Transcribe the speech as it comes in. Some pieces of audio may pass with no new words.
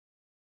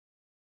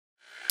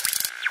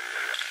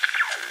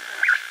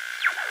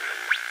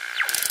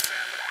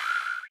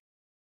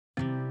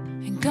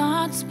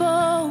God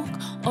spoke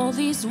all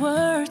these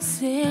words,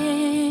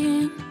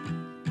 saying,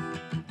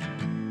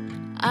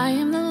 I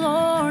am the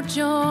Lord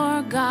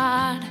your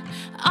God.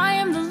 I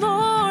am the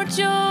Lord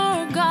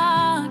your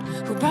God,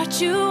 who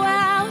brought you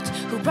out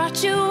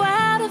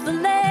of the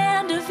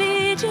land of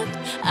Egypt,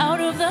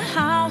 out of the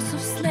house of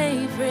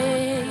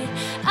slavery,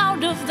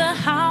 out of the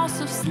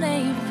house of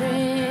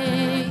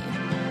slavery.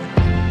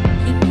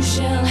 And you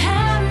shall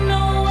have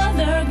no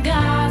other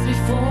gods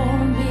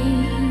before me,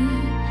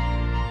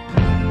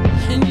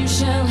 and you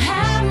shall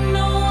have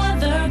no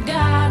other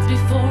gods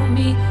before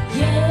me,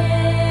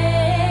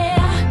 yeah.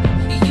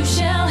 You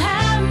shall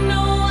have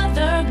no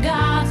other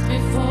gods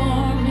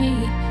before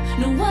me,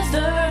 no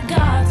other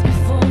gods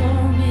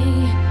before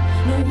me,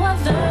 no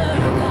other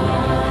gods.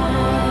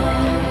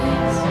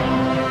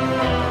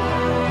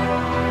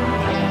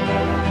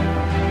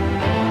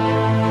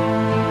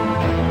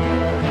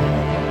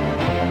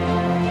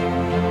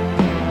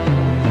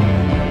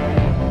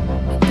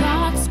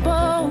 God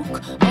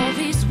spoke all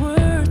these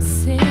words,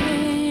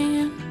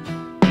 saying,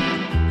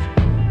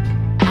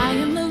 I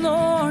am the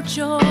Lord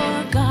your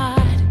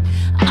God.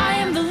 I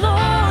am the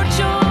Lord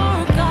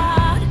your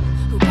God,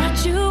 who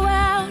brought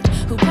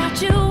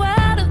you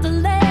out of the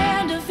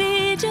land of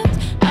Egypt,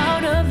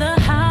 out of the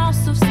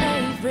house of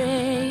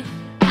slavery,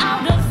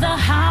 out of the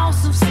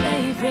house of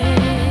slavery.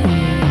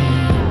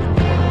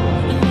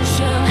 And you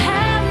shall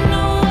have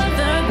no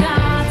other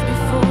gods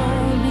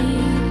before me.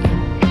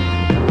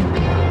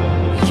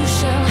 You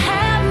shall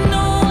have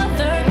no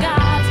other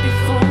gods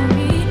before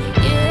me,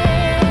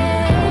 yeah.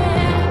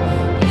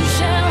 You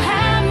shall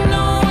have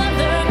no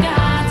other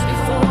gods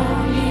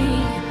before me,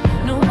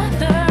 no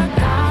other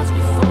gods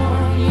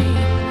before me,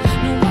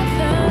 no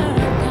other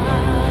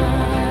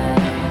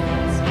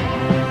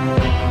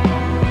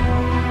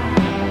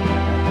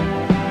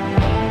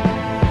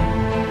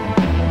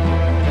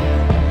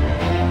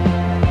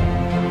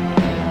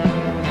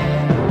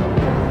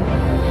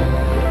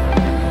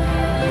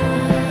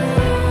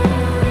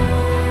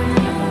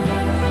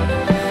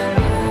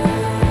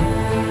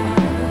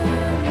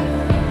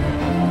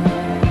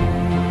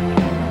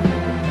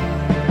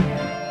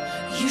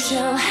You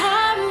shall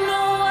have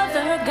no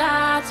other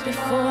gods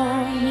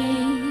before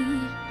me.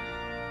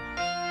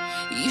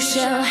 You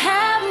shall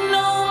have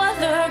no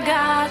other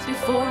gods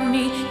before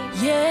me,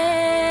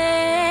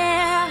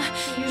 yeah.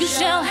 You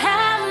shall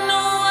have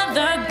no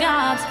other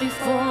gods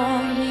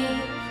before me,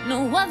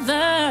 no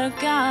other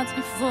gods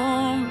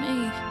before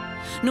me,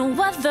 no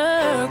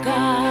other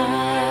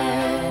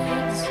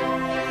gods.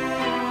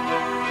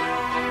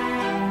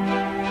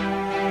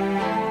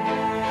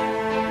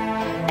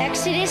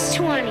 Exodus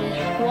 20,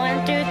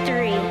 1 through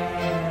 3.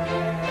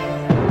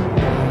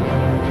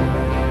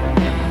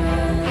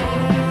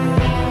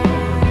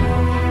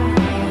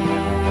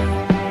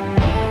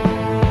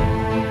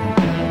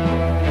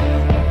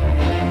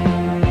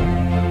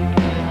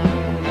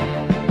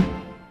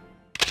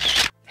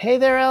 Hey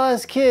there,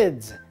 LS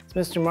kids! It's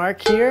Mr.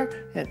 Mark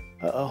here, and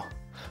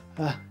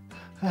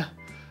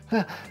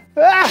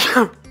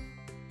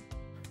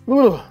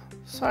Ooh,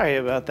 sorry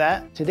about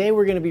that. Today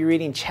we're going to be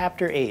reading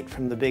chapter 8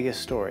 from The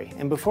Biggest Story.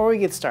 And before we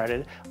get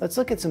started, let's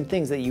look at some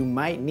things that you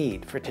might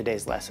need for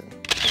today's lesson.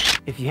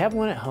 If you have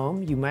one at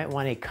home, you might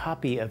want a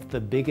copy of The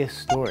Biggest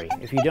Story.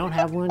 If you don't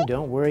have one,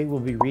 don't worry, we'll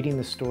be reading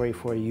the story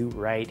for you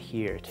right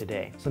here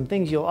today. Some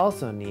things you'll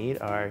also need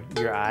are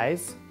your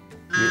eyes,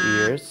 your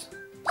ears,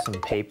 some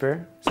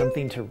paper,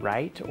 something to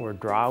write or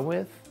draw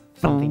with,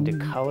 something to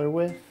color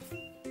with,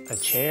 a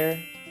chair,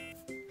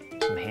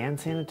 some hand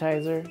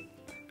sanitizer,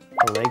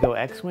 a Lego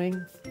X-Wing,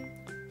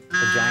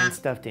 a giant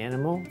stuffed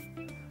animal,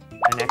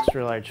 an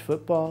extra large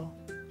football,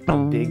 a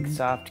big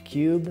soft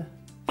cube,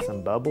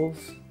 some bubbles,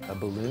 a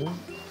balloon,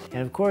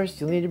 and of course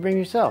you'll need to bring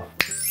yourself.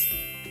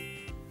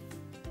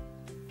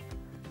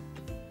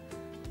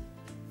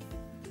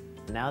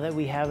 Now that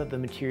we have the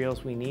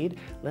materials we need,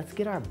 let's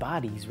get our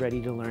bodies ready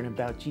to learn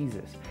about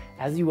Jesus.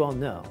 As you all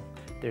know,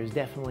 there's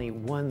definitely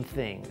one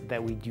thing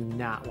that we do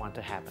not want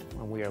to happen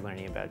when we are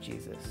learning about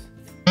Jesus.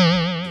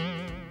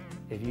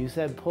 If you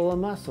said pull a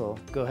muscle,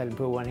 go ahead and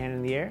put one hand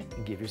in the air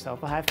and give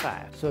yourself a high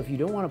five. So if you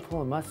don't want to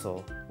pull a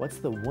muscle, what's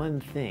the one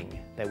thing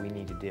that we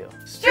need to do?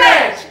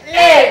 Stretch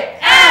it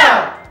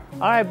out!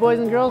 All right, boys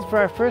and girls, for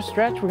our first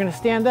stretch, we're gonna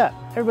stand up.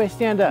 Everybody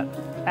stand up.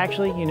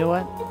 Actually, you know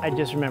what? I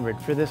just remembered.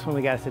 For this one,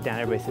 we gotta sit down.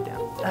 Everybody sit down.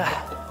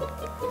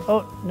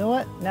 Oh, you know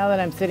what? Now that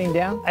I'm sitting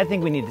down, I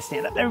think we need to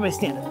stand up. Everybody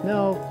stand up.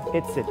 No,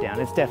 it's sit down.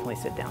 It's definitely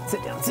sit down.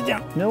 Sit down, sit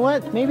down. You know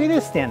what? Maybe it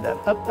is stand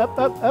up. Up, up,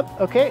 up, up.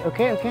 Okay,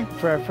 okay, okay.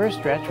 For our first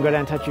stretch, we'll go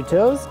down, touch your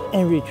toes,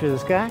 and reach for the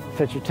sky.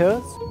 Touch your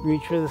toes,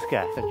 reach for the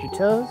sky. Touch your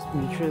toes,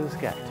 reach for the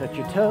sky. Touch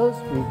your toes,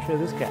 reach for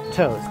the sky.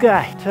 Toes,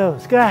 sky,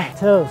 toes, sky,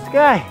 toes,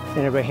 sky. And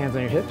everybody hands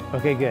on your hips.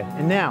 Okay, good.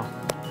 And now,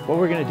 what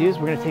we're gonna do is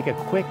we're gonna take a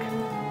quick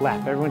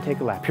lap. Everyone take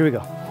a lap. Here we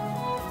go.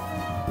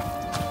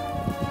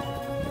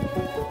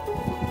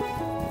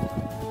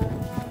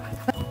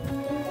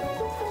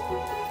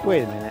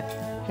 Wait a minute.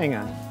 Hang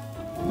on.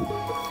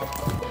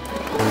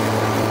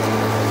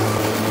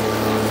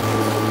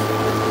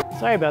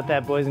 Sorry about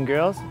that, boys and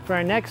girls. For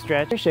our next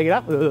stretch, shake it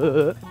up.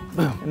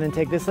 boom. And then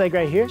take this leg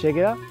right here, shake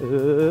it up,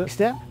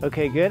 step.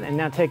 Okay, good. And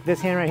now take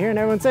this hand right here and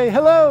everyone say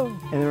hello.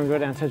 And then we're gonna go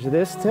down, touch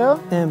this toe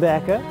and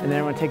back up. And then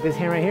everyone take this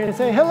hand right here and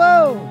say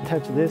hello.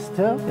 Touch this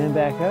toe and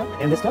back up.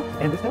 And this toe,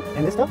 and this toe,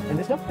 and this toe, and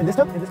this toe, and this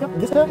toe, and this toe,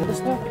 and this toe, and this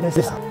toe, and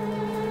this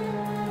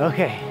toe.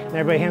 Okay, and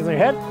everybody hands on your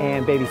head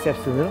and baby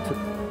steps to the middle.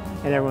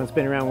 And everyone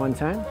spin around one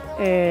time.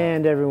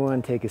 And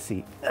everyone take a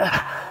seat.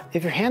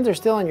 If your hands are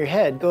still on your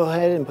head, go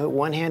ahead and put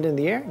one hand in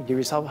the air and give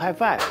yourself a high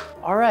five.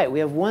 All right, we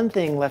have one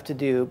thing left to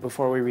do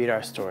before we read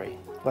our story.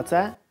 What's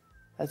that?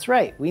 That's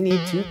right, we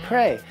need to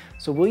pray.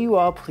 So will you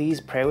all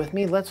please pray with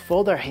me? Let's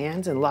fold our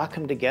hands and lock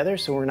them together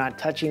so we're not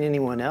touching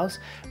anyone else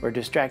or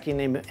distracting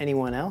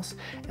anyone else.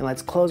 And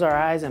let's close our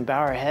eyes and bow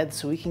our heads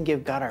so we can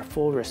give God our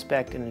full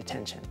respect and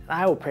attention. And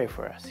I will pray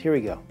for us. Here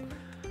we go.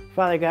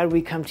 Father God,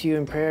 we come to you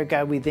in prayer.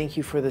 God, we thank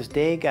you for this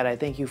day. God, I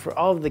thank you for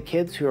all of the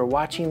kids who are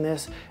watching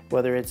this,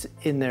 whether it's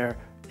in their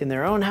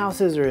own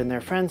houses or in their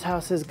friends'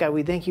 houses. God,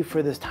 we thank you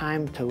for this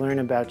time to learn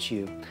about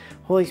you.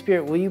 Holy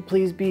Spirit, will you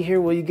please be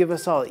here? Will you give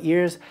us all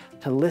ears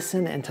to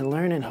listen and to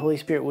learn? And Holy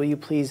Spirit, will you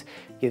please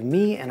give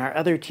me and our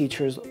other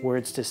teachers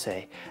words to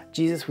say?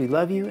 Jesus, we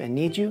love you and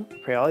need you.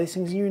 Pray all these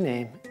things in your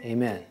name.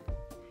 Amen.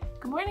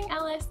 Good morning,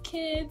 LS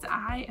kids.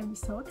 I am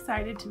so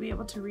excited to be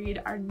able to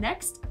read our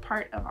next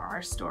part of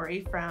our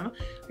story from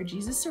our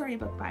Jesus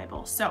Storybook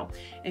Bible. So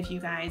if you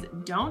guys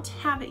don't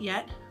have it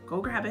yet, go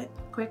grab it.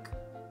 Quick,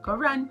 go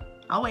run.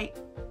 I'll wait.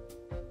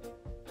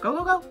 Go,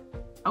 go, go.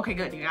 Okay,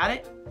 good. You got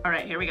it? All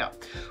right, here we go.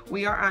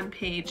 We are on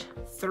page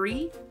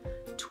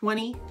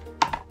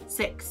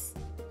 326.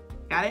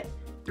 Got it?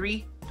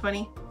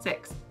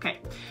 326. Okay,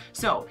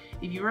 so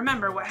if you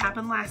remember what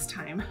happened last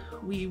time,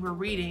 we were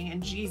reading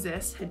and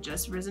Jesus had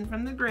just risen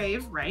from the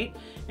grave, right?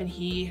 And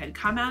he had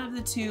come out of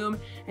the tomb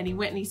and he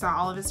went and he saw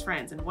all of his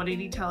friends. And what did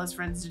he tell his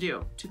friends to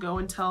do? To go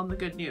and tell them the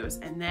good news.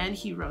 And then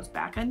he rose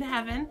back into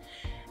heaven.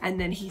 And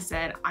then he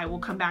said, I will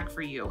come back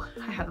for you.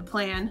 I have a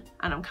plan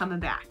and I'm coming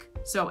back.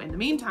 So in the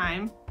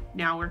meantime,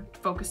 now we're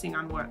focusing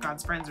on what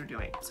God's friends are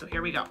doing. So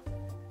here we go.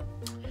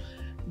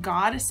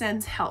 God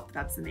sends help.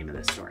 That's the name of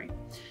this story.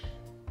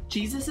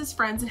 Jesus'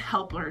 friends and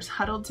helpers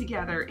huddled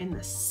together in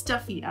the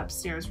stuffy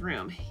upstairs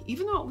room.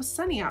 Even though it was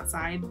sunny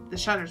outside, the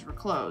shutters were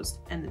closed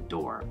and the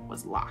door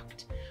was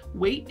locked.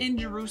 Wait in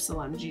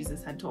Jerusalem,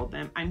 Jesus had told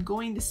them. I'm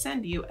going to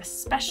send you a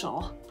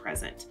special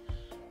present.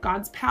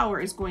 God's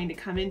power is going to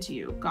come into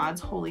you.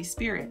 God's Holy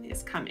Spirit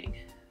is coming.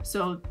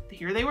 So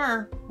here they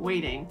were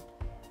waiting.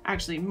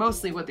 Actually,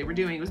 mostly what they were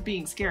doing was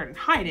being scared and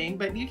hiding,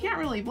 but you can't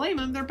really blame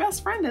them. Their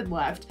best friend had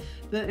left.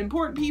 The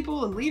important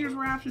people and leaders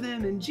were after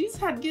them, and Jesus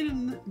had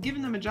given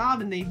them a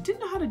job, and they didn't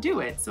know how to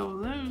do it, so it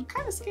was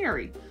kind of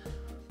scary.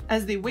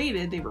 As they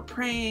waited, they were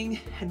praying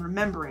and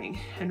remembering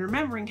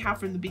how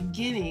from the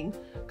beginning,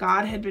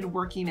 God had been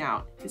working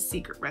out his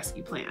secret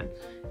rescue plan.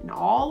 And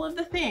all of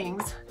the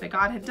things that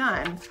God had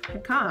done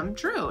had come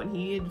true, and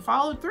he had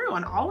followed through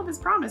on all of his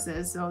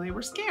promises, so they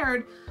were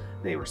scared.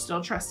 They were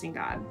still trusting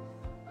God.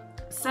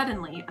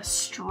 Suddenly, a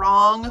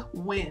strong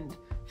wind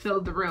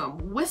filled the room,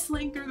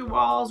 whistling through the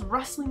walls,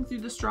 rustling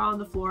through the straw on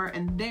the floor,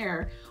 and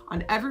there,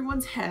 on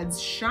everyone's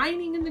heads,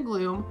 shining in the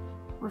gloom,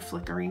 were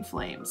flickering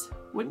flames.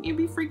 Wouldn't you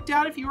be freaked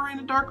out if you were in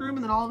a dark room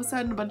and then all of a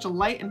sudden a bunch of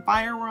light and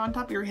fire were on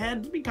top of your head?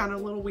 It'd be kind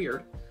of a little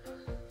weird.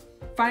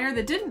 Fire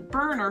that didn't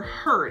burn or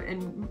hurt,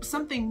 and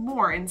something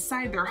more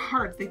inside their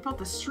hearts. They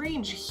felt a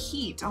strange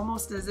heat,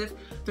 almost as if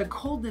the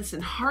coldness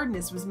and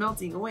hardness was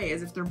melting away,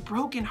 as if their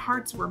broken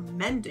hearts were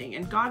mending,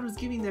 and God was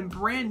giving them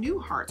brand new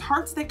hearts,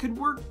 hearts that could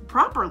work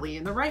properly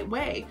in the right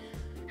way.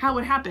 How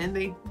it happened,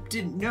 they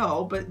didn't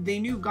know, but they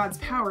knew God's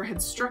power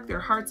had struck their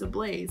hearts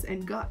ablaze,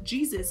 and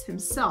Jesus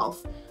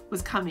himself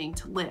was coming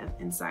to live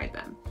inside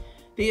them.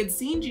 They had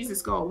seen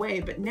Jesus go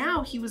away, but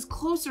now he was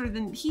closer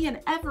than he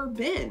had ever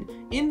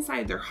been,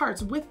 inside their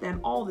hearts with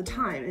them all the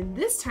time. And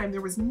this time there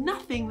was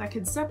nothing that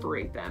could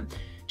separate them.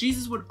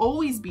 Jesus would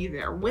always be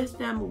there with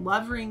them,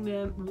 loving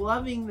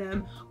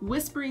them,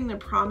 whispering the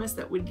promise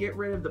that would get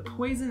rid of the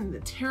poison and the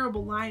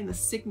terrible lie and the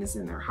sickness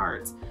in their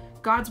hearts.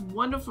 God's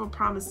wonderful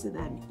promise to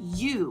them,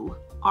 you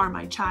are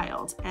my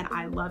child and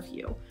I love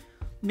you.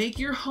 Make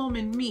your home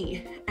in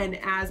me, and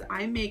as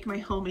I make my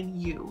home in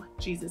you,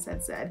 Jesus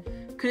had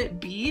said. Could it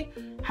be?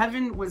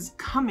 Heaven was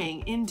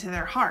coming into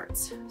their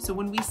hearts. So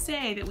when we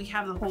say that we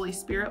have the Holy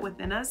Spirit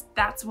within us,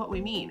 that's what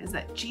we mean, is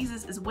that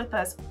Jesus is with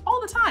us all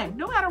the time,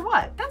 no matter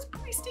what. That's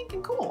pretty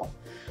stinking cool.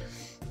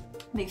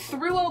 They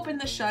threw open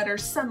the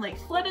shutters, sunlight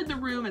flooded the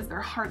room as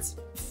their hearts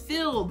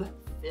filled,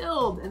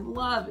 and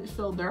love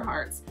filled their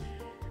hearts.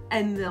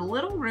 And the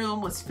little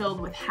room was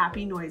filled with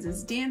happy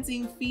noises,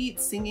 dancing feet,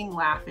 singing,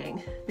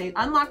 laughing. They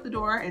unlocked the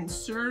door and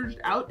surged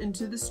out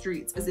into the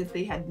streets as if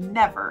they had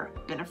never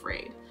been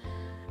afraid.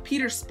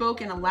 Peter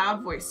spoke in a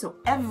loud voice so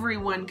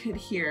everyone could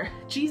hear.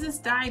 Jesus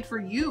died for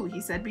you,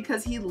 he said,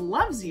 because he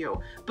loves you,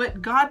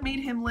 but God made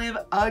him live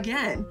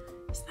again.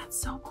 Isn't that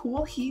so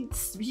cool? He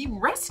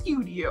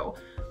rescued you.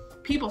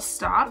 People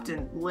stopped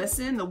and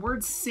listened. The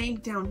words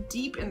sank down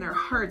deep in their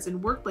hearts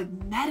and worked like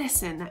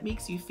medicine that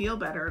makes you feel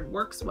better and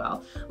works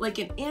well, like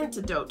an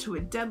antidote to a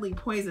deadly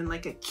poison,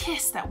 like a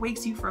kiss that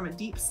wakes you from a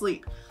deep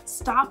sleep.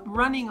 Stop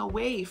running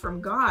away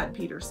from God,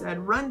 Peter said.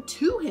 Run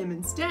to him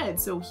instead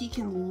so he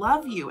can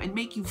love you and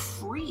make you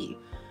free.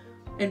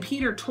 And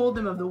Peter told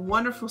them of the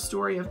wonderful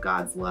story of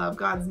God's love,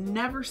 God's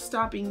never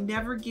stopping,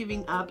 never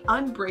giving up,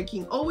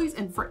 unbreaking, always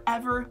and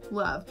forever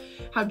love.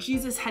 How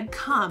Jesus had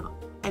come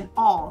and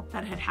all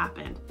that had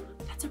happened.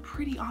 That's a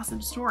pretty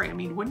awesome story. I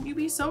mean, wouldn't you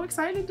be so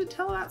excited to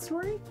tell that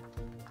story?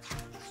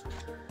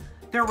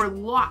 There were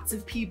lots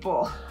of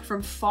people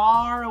from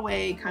far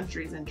away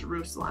countries in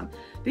Jerusalem.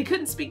 They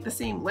couldn't speak the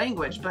same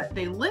language, but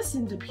they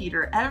listened to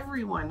Peter.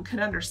 Everyone could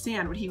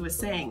understand what he was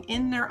saying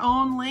in their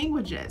own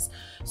languages.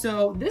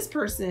 So this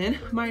person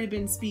might have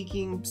been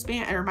speaking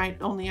Spanish, or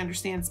might only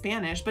understand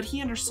Spanish, but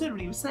he understood what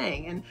he was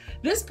saying. And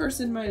this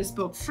person might have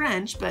spoke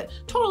French, but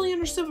totally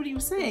understood what he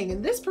was saying.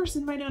 And this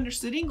person might have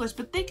understood English,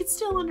 but they could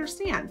still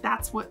understand.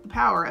 That's what the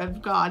power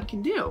of God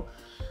can do.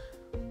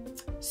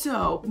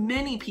 So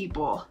many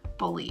people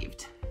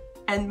believed,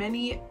 and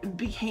many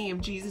became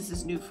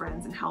Jesus's new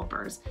friends and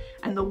helpers.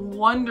 And the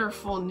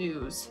wonderful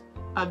news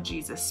of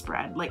Jesus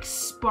spread like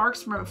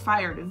sparks from a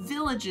fire to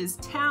villages,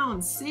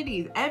 towns,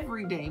 cities.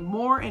 Every day,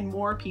 more and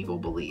more people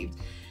believed.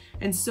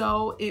 And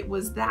so it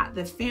was that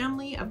the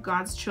family of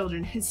God's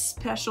children, his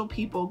special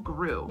people,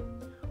 grew.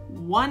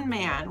 One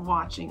man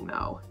watching,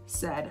 though,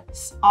 said,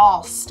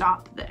 "I'll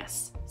stop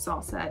this."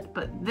 Saul said,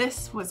 but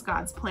this was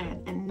God's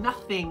plan, and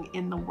nothing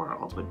in the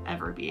world would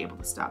ever be able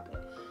to stop it.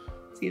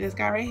 See this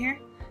guy right here?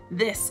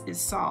 This is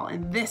Saul,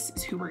 and this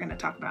is who we're going to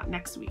talk about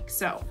next week.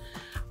 So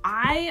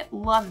I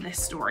love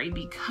this story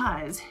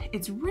because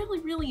it's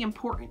really, really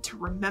important to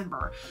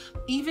remember,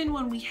 even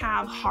when we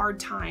have hard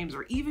times,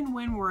 or even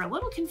when we're a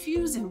little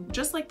confused, and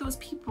just like those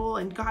people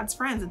and God's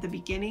friends at the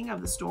beginning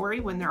of the story,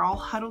 when they're all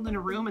huddled in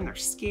a room and they're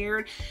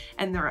scared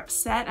and they're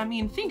upset. I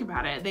mean, think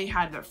about it. They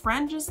had their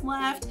friend just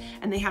left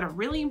and they had a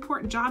really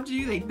important job to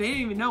do. They didn't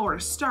even know where to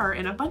start,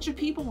 and a bunch of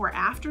people were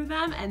after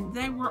them and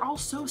they were all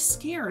so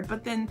scared.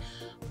 But then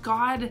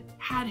God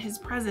had his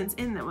presence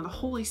in them with the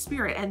Holy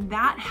Spirit, and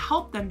that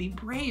helped them be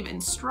brave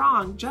and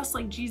strong, just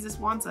like Jesus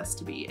wants us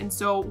to be. And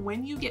so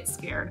when you get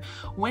scared,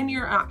 when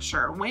you're not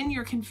sure, when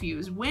you're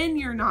confused, when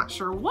you're not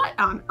sure what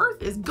on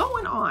earth is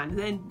going on,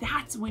 then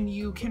that's when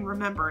you can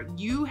remember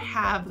you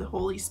have the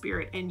Holy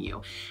Spirit in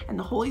you, and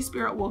the Holy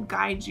Spirit will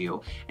guide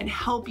you and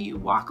help you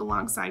walk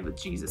alongside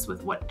with Jesus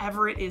with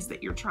whatever it is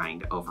that you're trying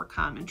to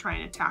overcome and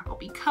trying to tackle,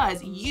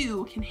 because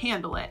you can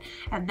handle it.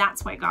 And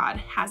that's why God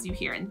has you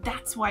here, and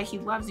that's why he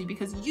loves you,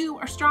 because you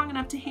are strong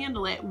enough to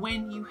handle it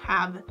when you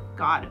have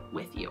God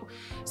with you.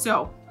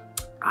 So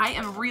I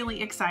am really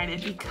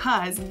excited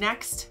because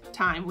next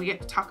time we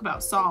get to talk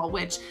about Saul,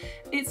 which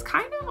is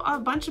kind of a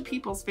bunch of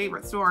people's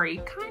favorite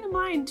story, kind of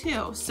mine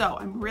too. So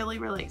I'm really,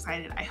 really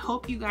excited. I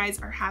hope you guys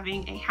are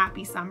having a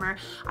happy summer.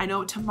 I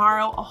know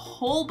tomorrow a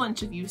whole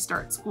bunch of you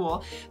start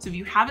school. So if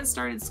you haven't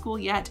started school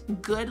yet,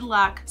 good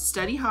luck,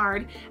 study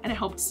hard, and I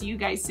hope to see you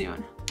guys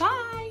soon.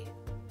 Bye.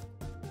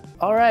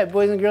 All right,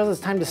 boys and girls, it's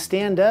time to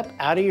stand up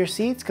out of your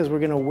seats because we're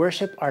going to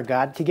worship our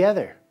God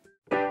together.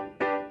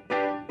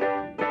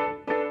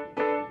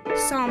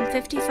 Psalm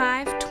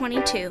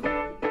 55:22.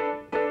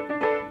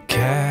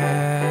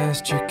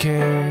 Cast your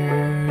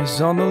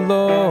cares on the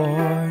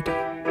Lord,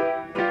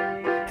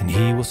 and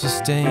he will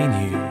sustain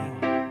you.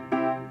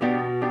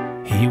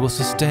 He will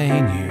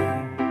sustain you.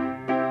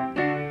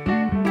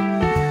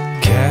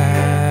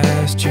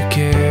 Cast your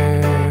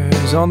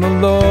cares on the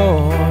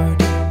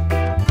Lord,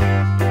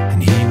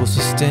 and he will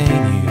sustain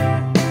you.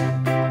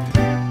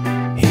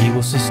 He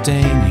will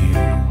sustain you.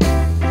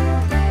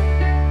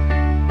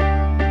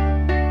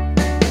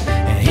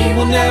 He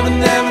will never,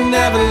 never,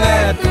 never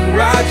let the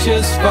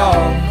righteous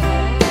fall.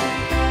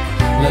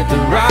 Let the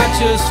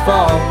righteous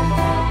fall.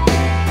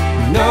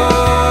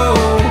 No,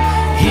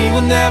 he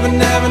will never,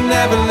 never,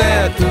 never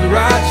let the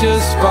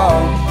righteous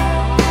fall.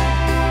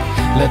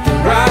 Let the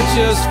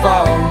righteous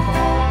fall.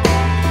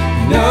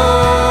 No.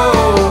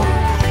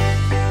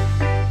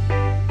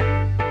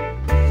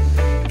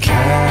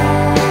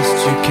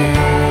 Cast your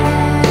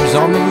cares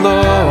on the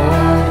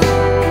Lord,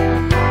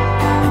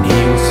 and he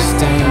will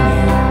sustain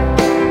you.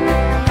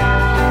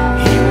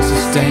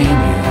 Sustain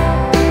you.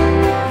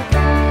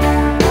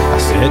 I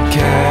said,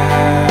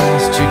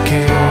 cast your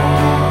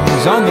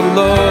cares on the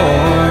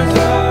Lord,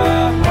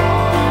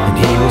 and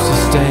he will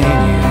sustain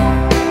you.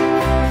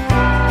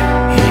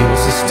 He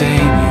will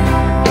sustain you.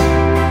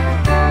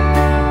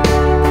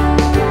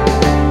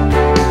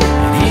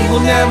 And he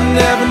will never,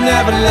 never,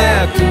 never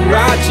let the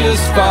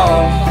righteous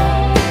fall.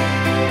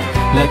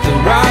 Let the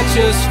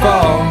righteous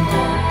fall.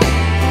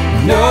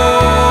 No.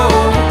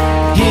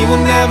 He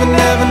will never,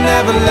 never,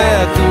 never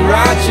let the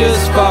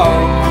righteous fall.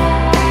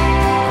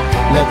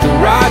 Let the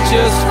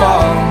righteous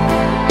fall.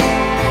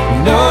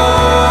 No.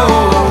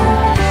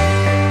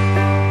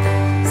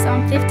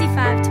 Psalm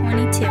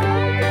 55:22.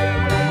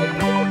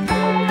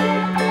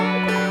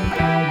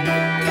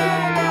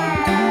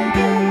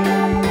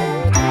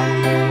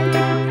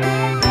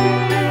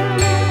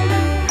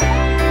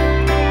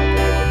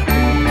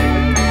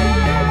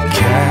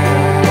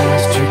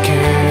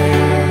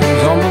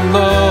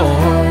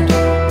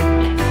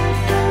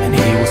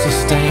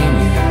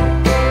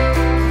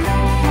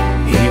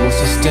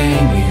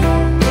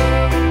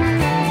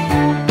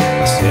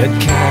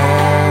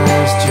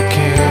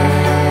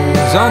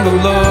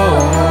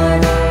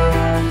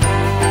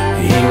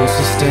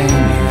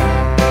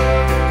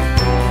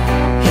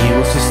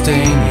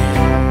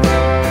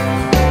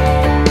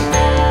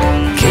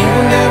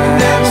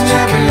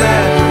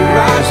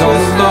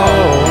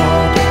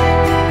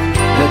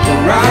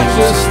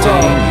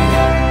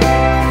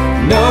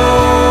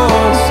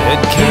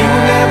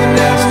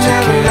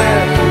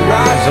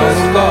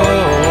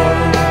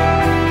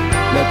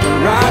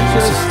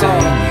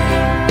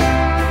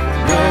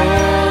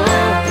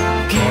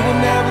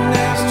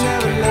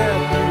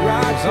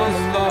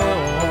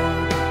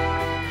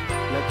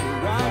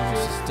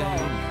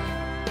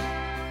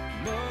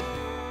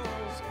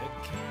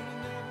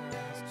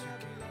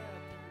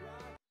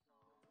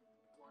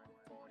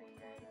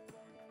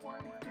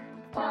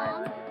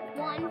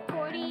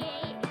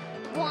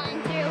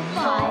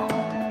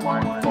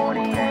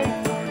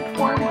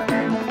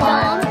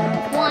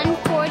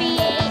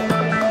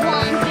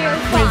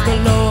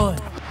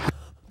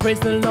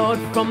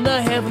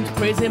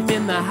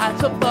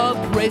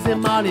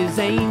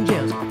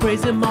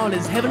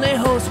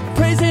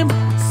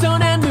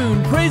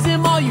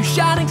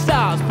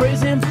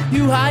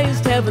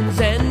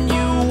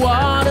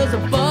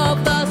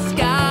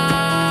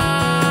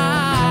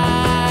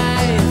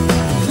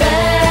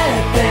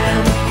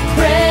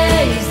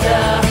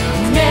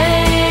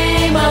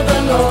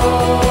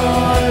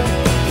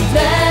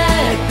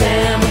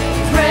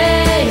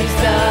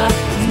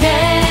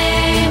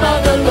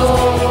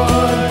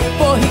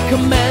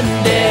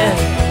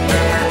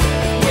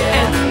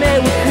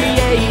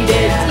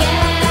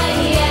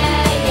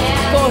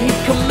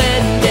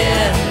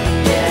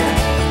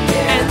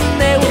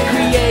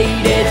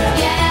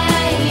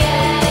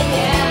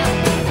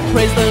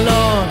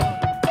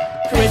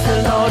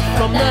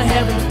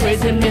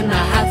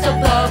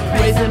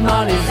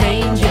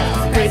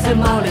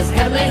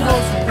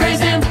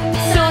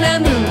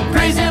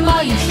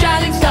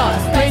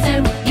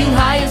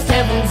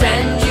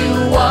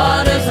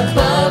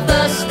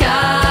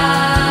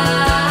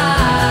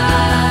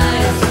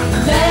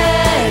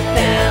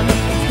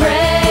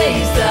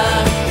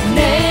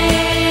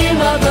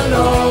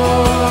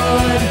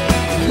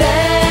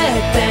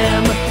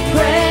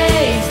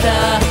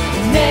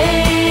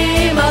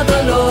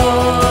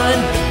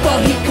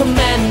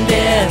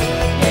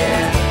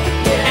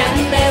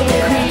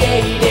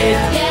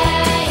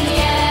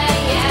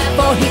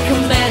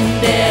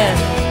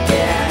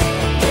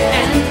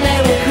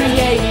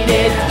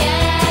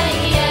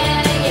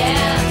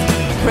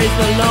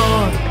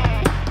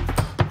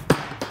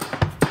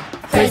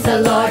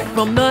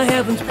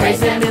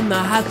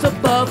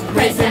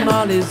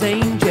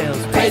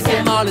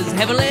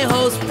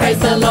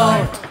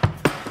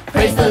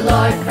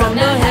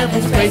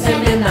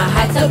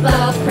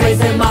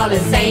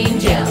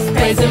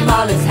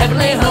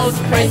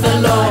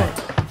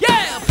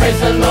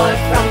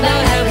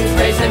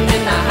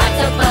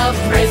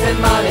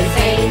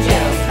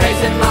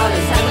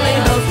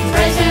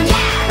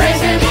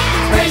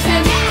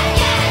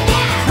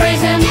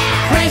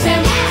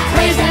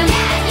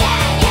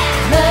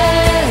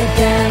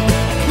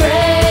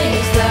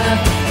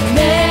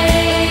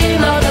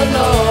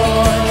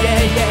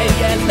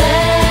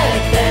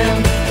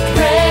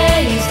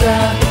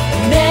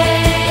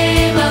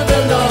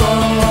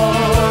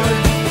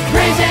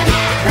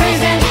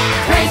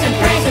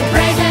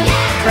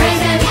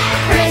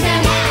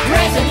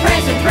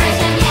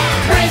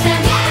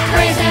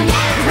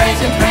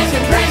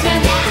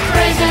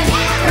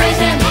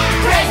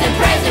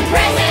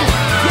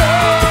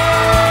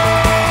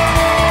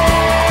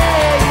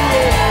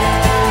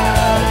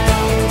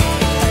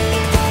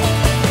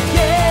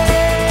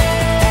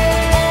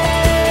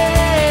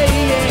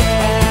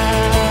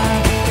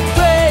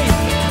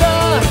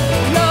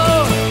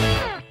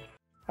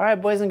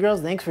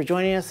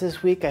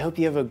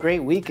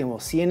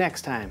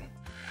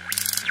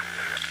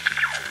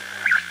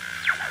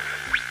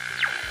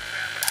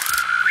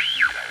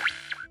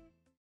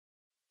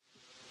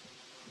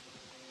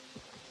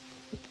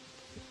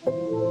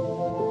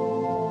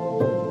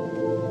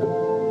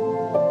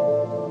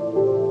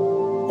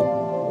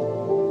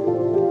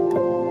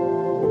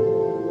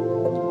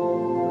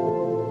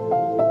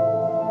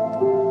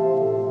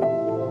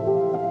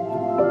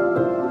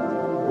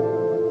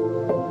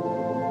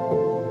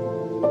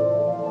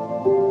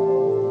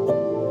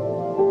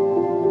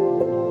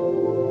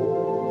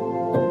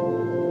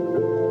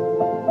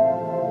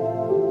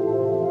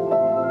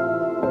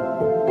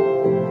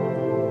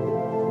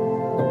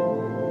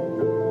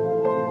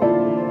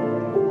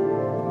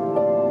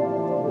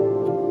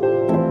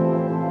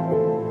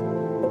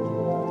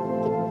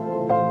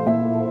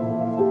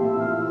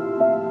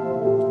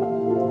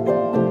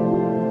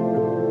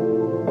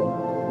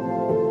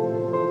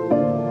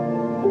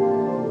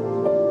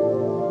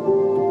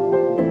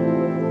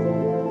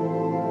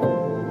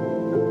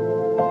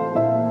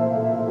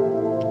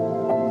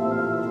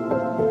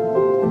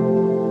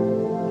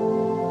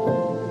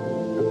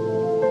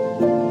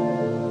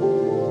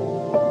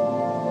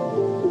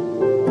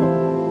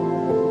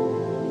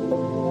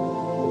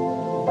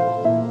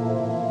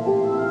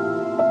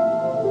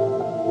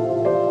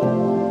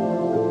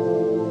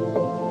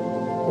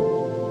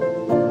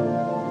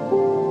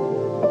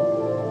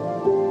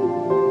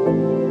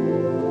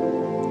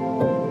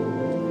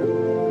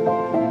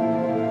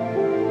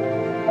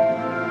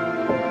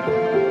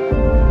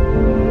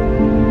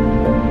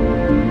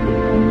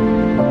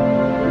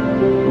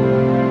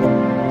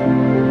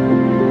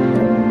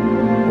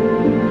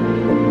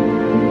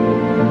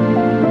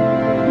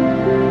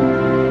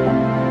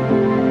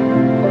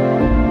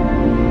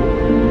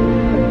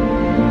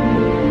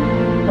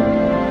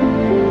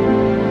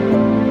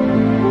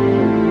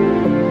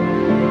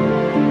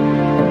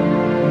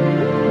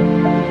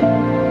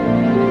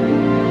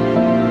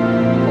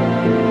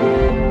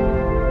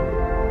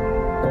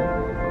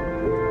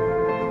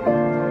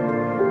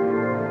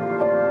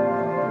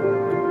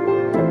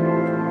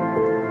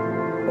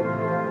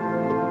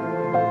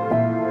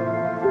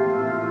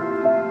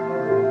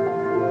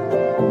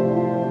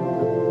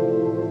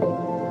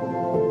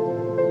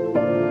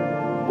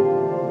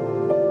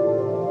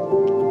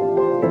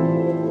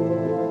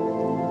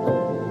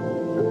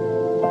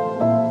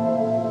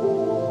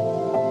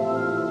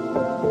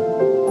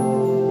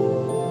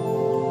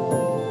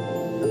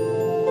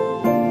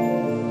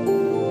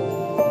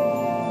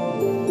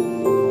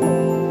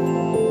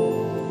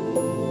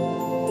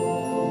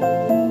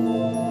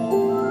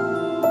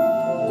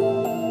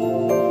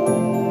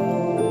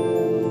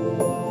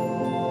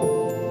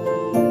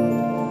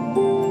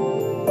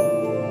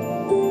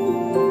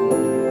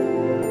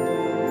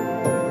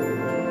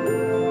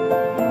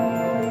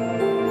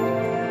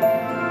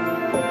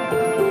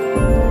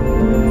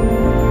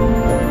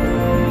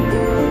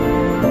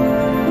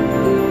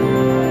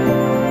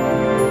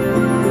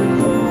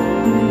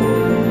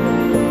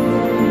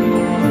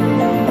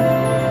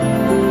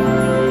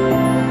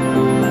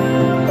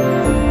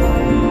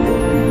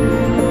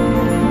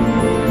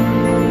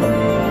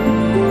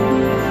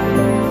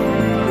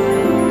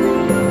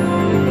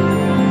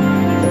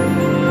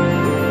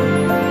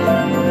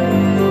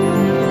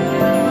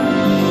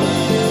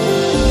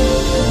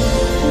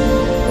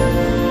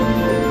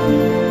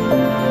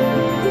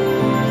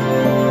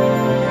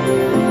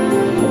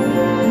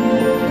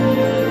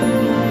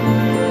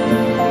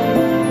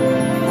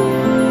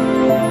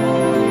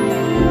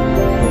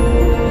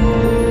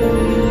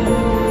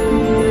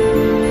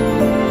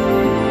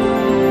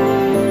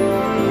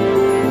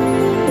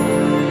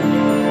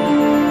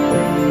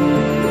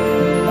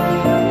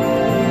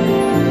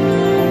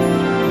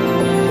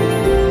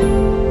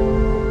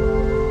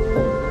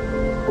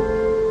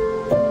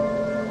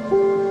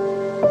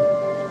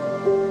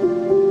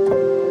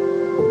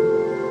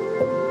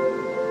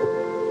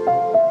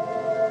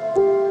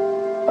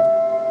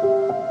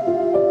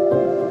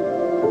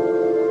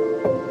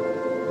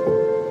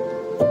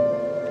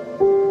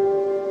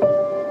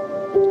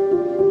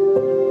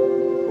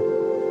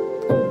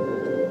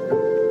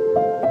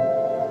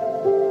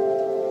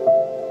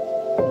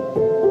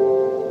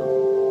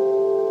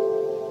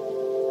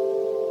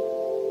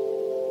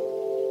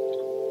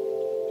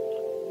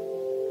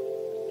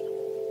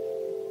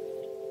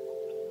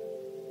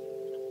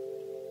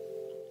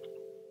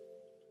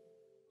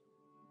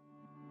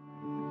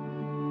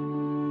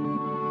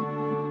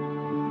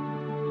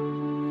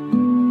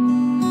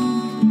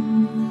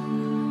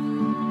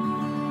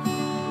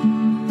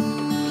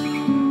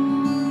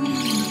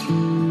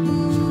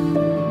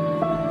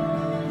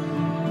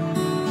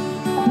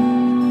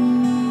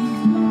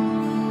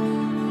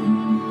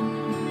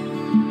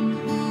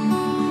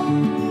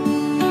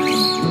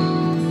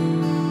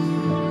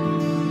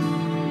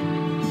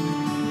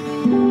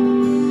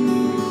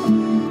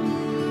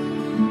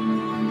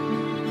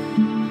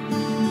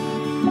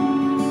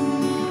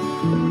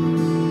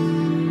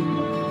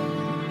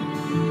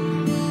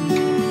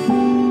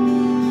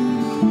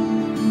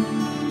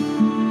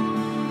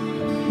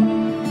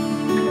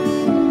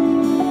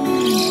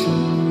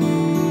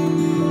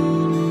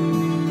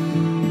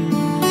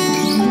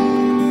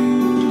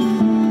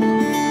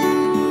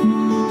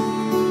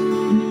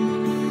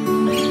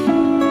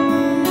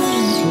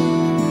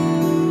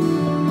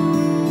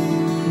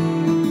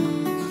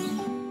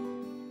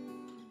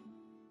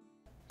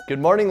 Good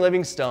morning,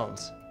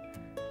 LivingStones.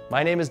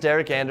 My name is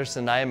Derek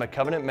Anderson. I am a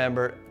covenant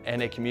member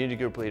and a community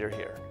group leader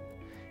here.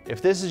 If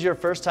this is your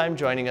first time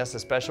joining us, a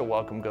special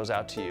welcome goes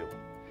out to you.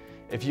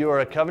 If you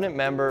are a covenant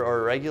member or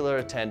a regular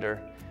attender,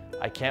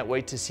 I can't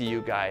wait to see you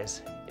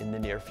guys in the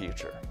near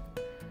future.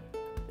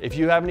 If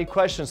you have any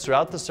questions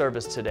throughout the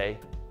service today,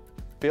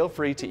 feel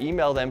free to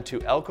email them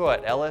to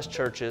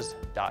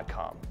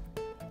elko@lschurches.com.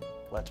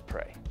 Let's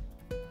pray.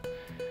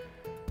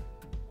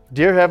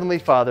 Dear Heavenly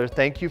Father,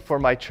 thank you for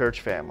my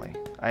church family.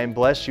 I am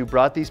blessed you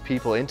brought these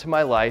people into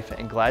my life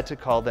and glad to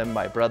call them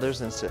my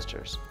brothers and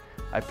sisters.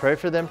 I pray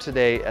for them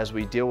today as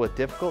we deal with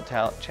difficult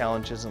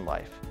challenges in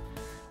life.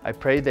 I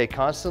pray they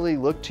constantly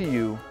look to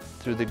you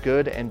through the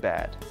good and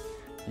bad.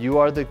 You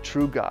are the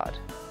true God.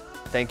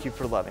 Thank you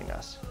for loving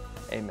us.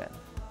 Amen.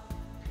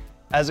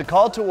 As a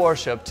call to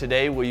worship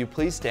today, will you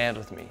please stand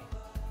with me?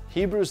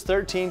 Hebrews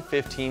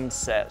 13:15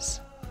 says,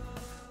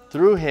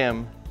 "Through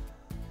him,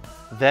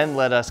 then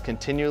let us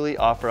continually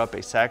offer up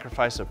a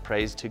sacrifice of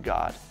praise to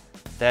God,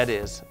 that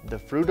is, the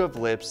fruit of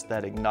lips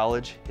that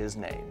acknowledge his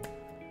name."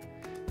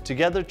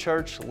 Together,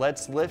 church,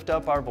 let's lift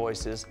up our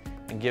voices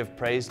and give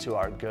praise to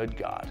our good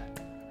God.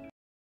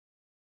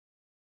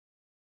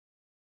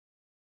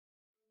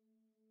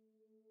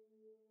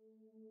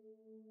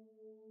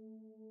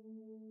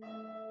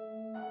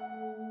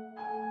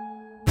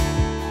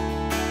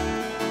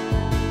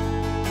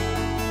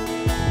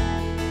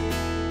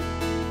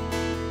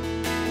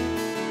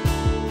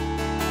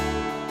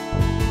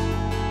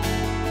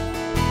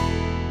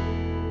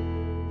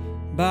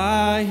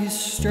 By his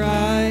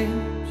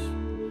stripes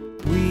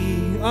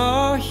we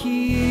are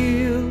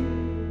healed,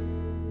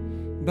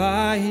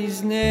 by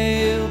his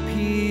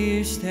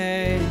nail-pierced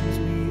hands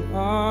we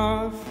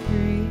are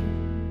free,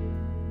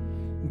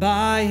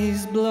 by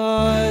his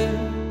blood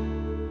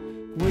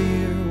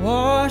we're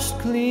washed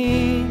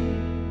clean,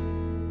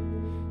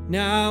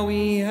 now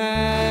we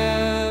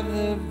have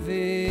the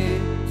victory.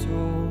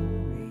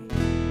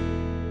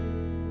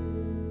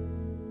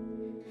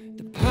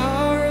 The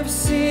power of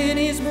sin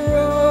is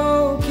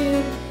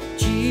broken,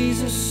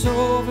 Jesus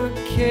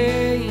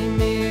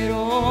overcame it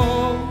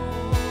all.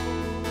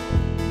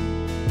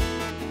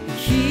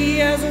 He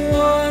has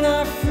won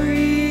our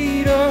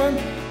freedom,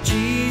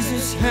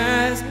 Jesus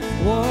has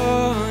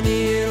won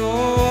it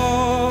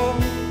all.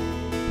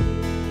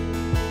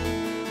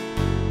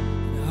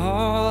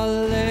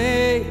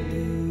 Hallelujah,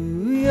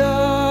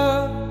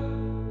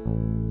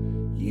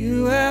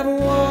 you have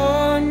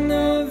won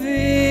the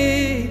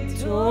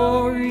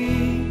victory.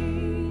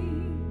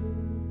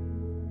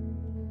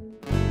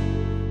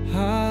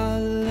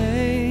 Hallelujah,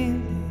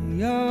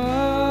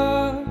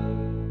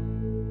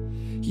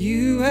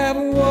 you have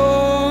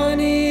won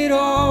it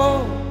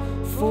all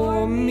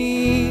for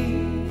me,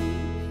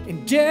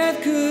 and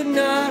death could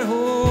not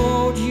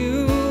hold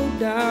you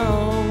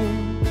down.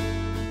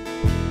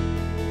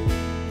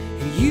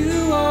 And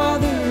you are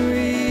the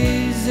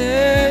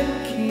risen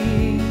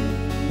King,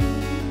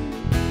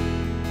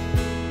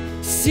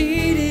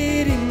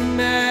 seated in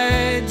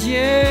majesty.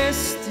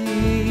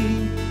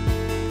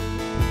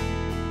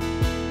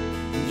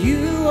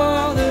 You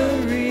are the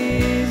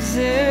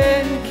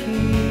risen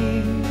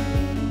King.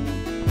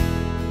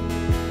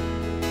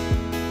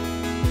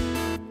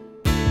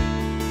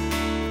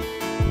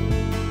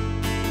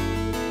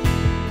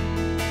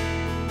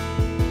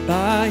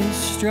 By his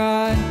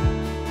stripes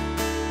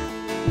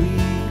we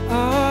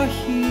are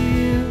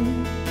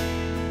healed,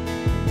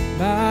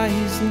 by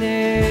his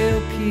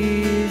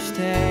nail-pierced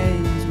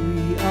hands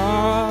we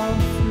are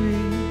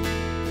free,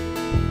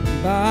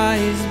 by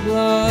his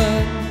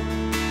blood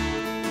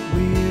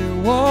we're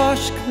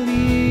washed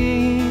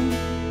clean,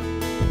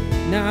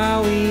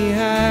 now we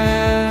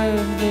have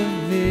the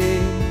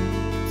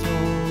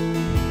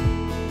victory.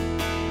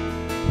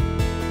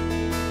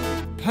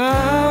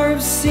 Power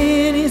of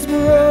sin is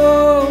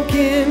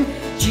broken,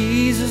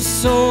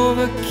 Jesus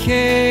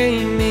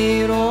overcame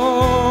it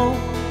all.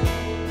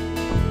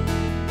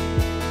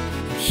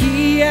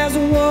 He has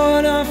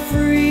won our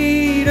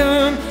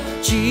freedom,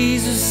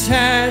 Jesus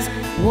has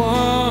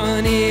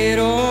won it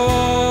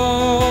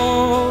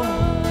all.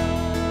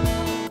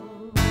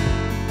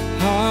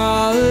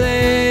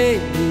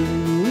 Hallelujah,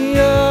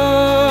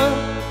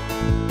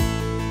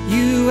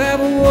 you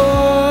have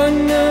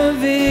won the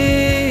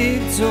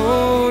victory.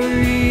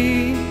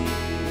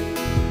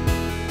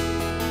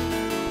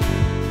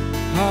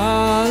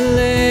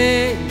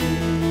 Hallelujah,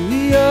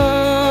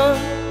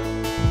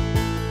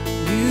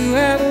 you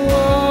have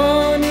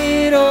won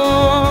it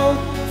all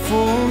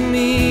for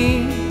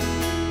me.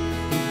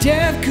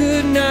 Death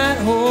could not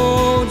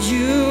hold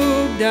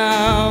you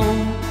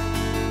down.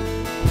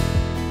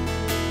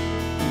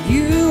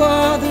 You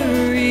are the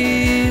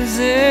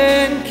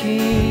risen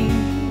King,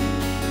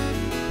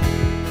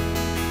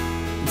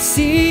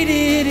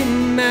 seated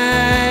in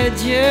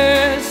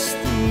majesty.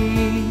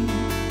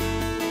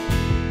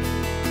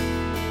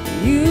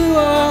 You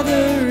are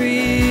the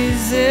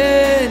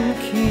risen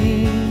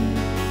King.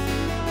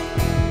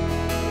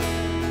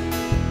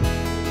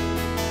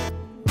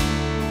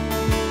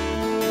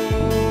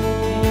 Oh,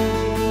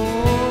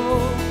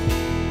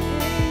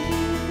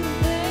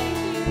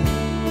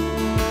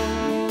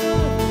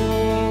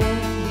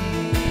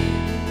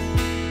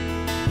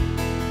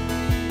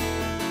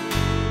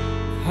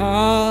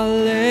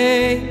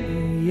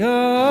 hallelujah.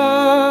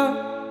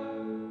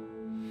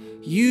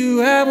 You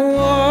have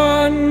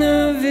won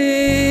the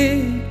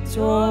victory.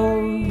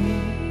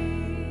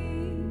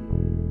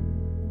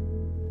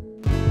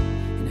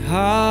 And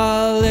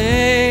hallelujah,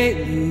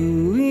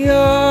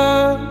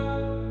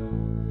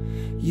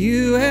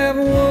 you have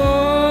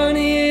won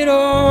it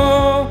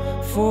all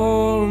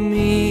for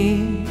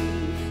me.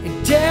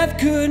 And death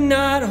could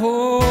not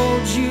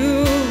hold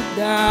you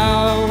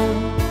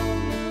down.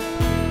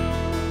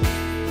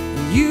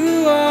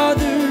 You are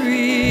the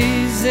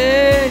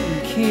risen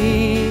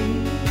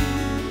King,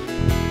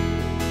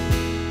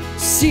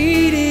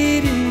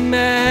 seated in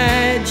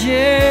majesty.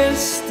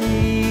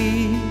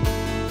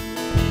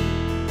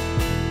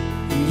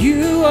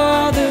 You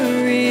are the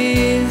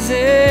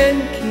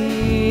risen King.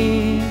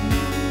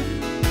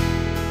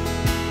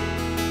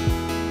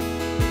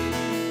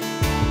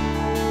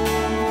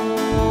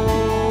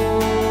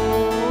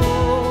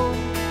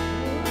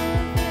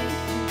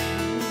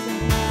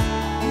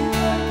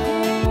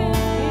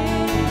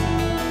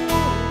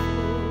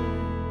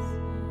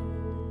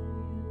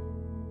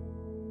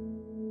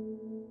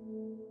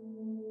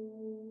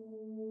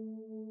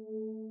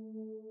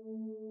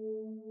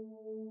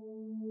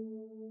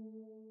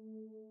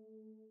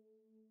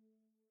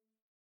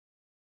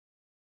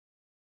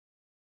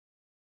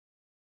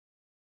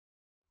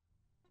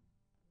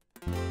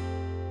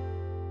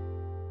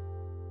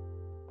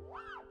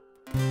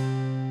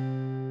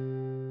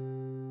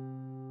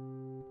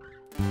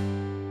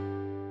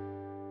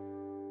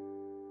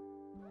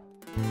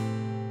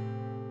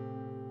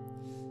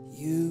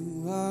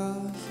 You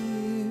are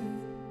here,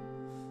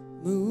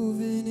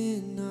 moving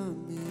in our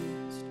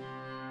midst.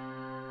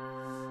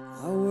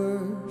 I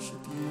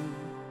worship you.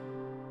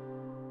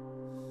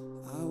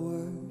 I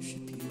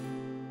worship you.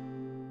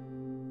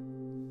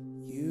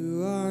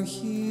 You are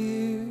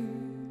here,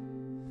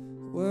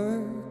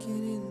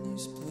 working in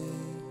this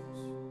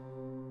place.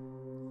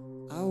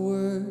 I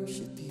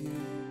worship you.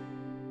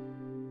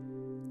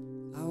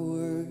 I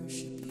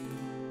worship you.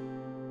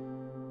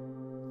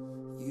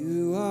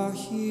 You are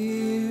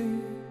here,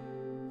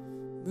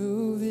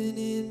 moving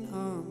in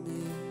our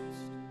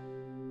midst.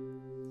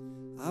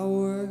 I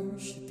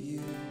worship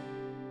you.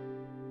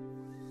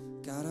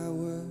 God, I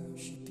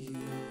worship you.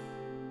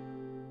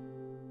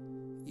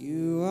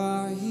 You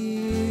are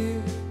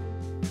here,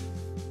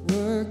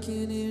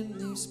 working in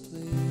this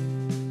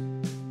place.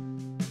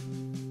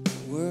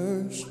 I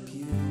worship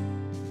you.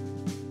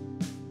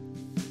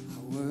 I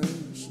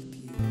worship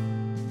you.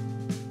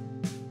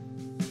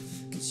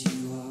 'Cause you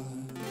are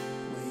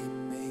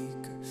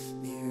waymaker,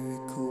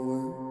 miracle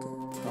worker,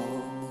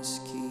 promise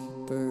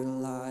keeper,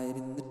 light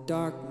in the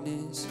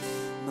darkness.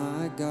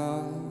 My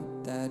God,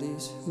 that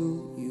is who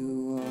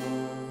you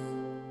are.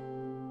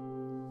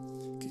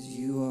 'Cause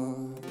you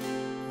are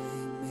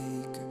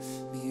waymaker,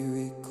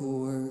 miracle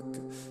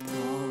worker,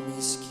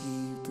 promise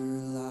keeper,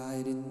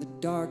 light in the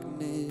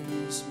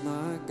darkness.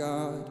 My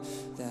God,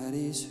 that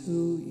is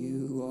who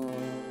you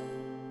are.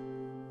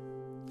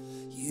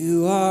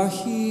 You are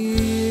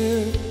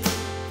here,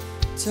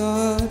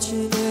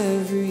 touching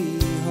every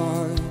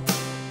heart.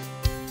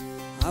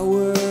 I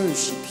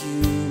worship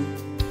you.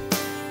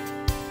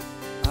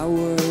 I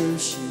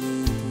worship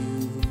you.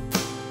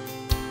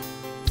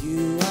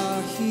 You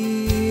are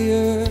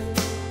here,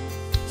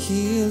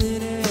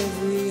 healing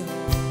every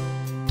heart.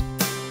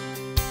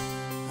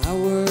 I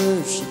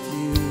worship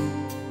you.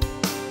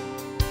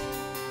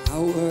 I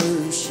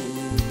worship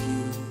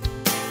you.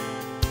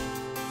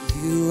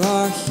 You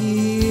are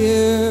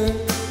here,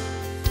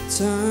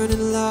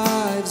 turning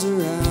lives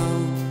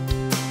around.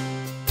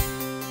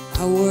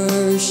 I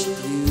worship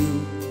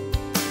you.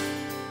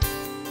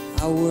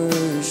 I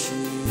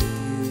worship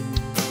you.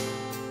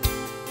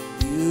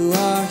 You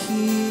are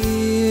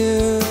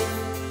here,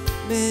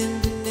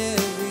 mending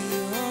every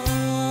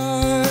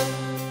heart.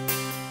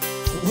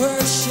 I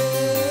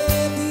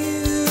worship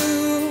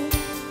you.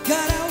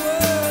 God, I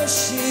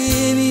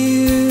worship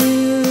you.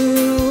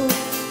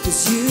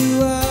 'Cause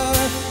you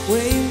are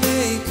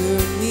waymaker,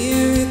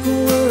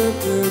 miracle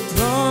worker,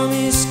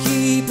 promise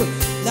keeper,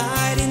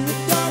 light in the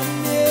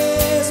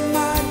darkness.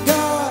 My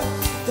God,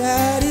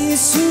 that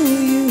is who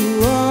you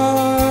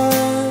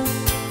are.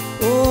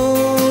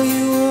 Oh,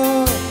 you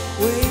are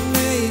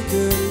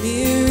waymaker,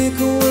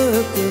 miracle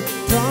worker,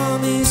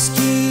 promise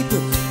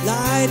keeper,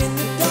 light in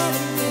the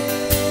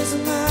darkness.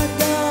 My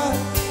God,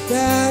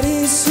 that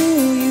is who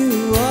you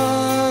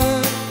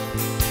are.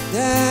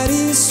 That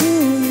is who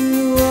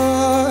you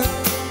are.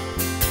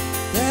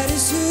 That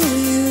is who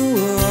you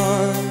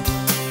are.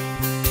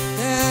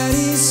 That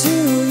is who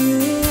you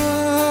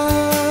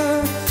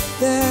are.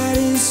 That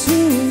is who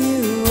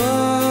you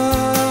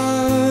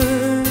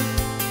are.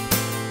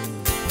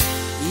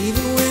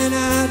 Even when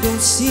I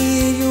don't see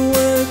it, you're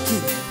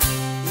working.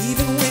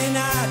 Even when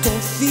I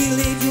don't feel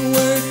it, you're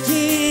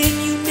working.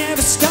 You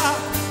never stop.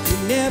 You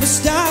never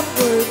stop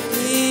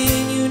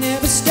working. You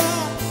never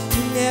stop.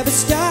 You never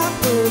stop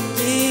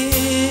working.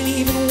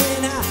 Even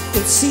when I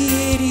don't see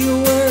it,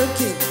 you're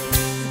working.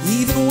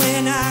 Even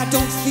when I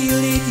don't feel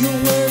it,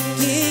 you're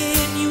working.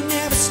 You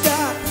never stop.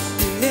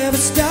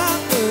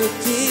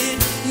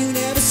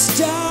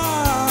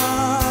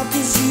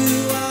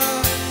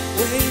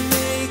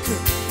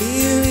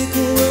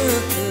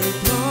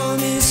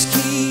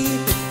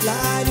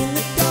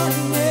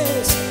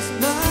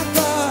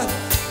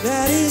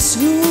 is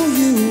who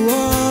you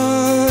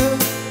are.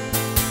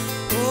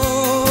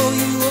 Oh,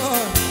 you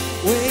are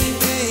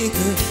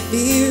waymaker,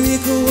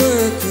 miracle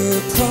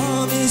worker,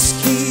 promise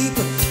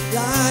keeper,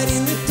 light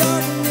in the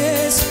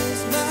darkness.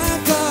 My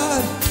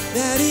God,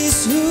 that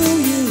is who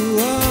you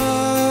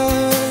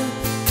are.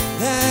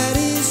 That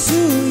is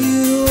who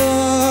you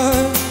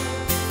are.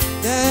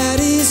 That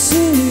is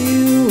who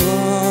you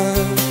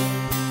are.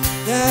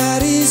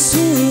 That is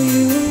who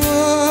you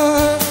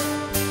are.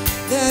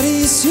 That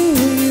is who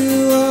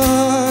you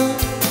are.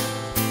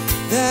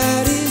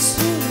 That is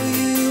who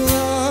you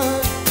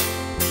are.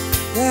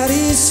 That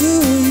is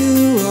who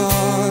you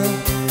are.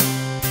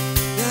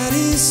 That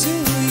is who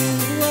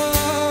you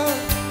are.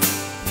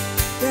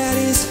 That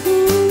is who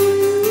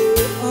you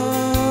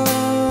are.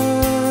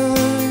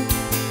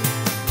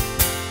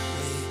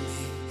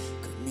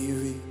 Waymaker,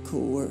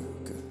 miracle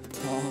worker,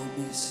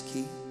 promise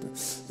keeper,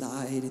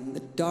 light in the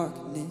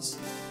darkness.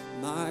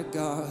 My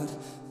God,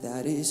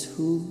 that is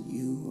who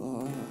you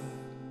are.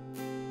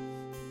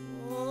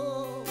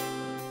 Oh.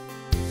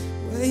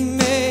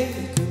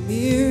 Waymaker,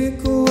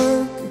 miracle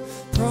worker,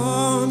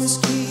 promise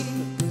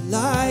keeper,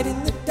 light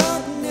in the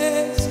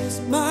darkness.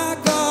 My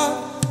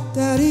God,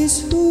 that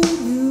is who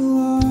you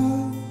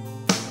are.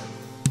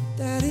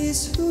 That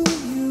is who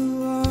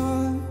you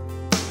are.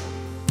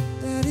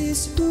 That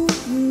is who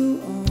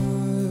you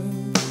are.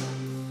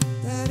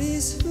 That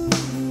is who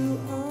you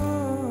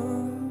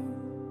are.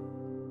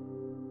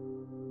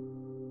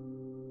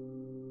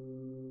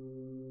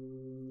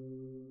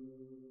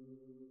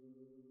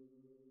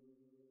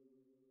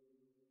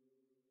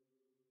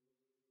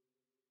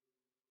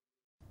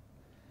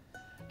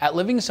 At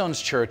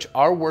LivingStones Church,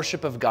 our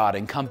worship of God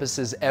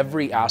encompasses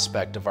every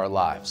aspect of our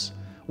lives.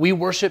 We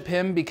worship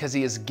Him because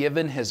He has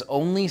given His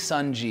only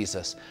Son,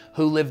 Jesus,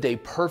 who lived a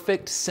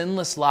perfect,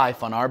 sinless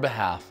life on our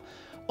behalf,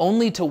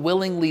 only to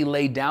willingly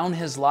lay down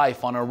His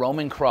life on a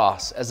Roman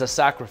cross as a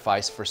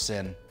sacrifice for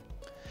sin.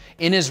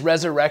 In His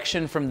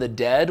resurrection from the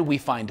dead, we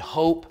find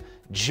hope,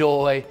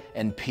 joy,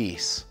 and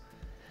peace.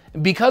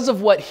 Because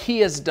of what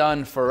He has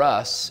done for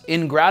us,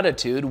 in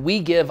gratitude,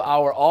 we give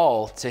our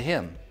all to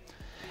Him.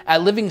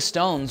 At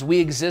LivingStones, we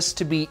exist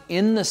to be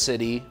in the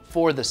city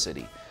for the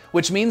city,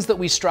 which means that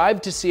we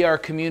strive to see our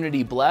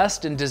community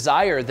blessed and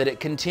desire that it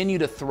continue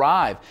to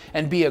thrive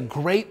and be a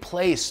great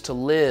place to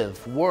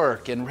live,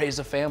 work, and raise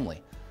a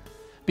family.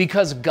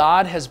 Because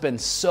God has been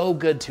so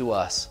good to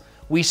us,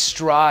 we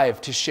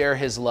strive to share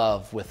His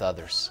love with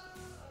others.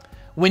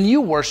 When you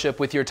worship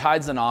with your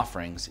tithes and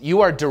offerings,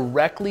 you are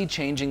directly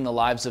changing the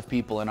lives of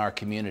people in our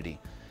community.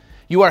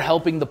 You are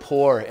helping the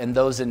poor and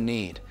those in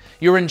need.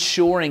 You're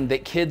ensuring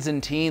that kids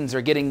and teens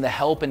are getting the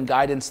help and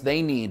guidance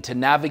they need to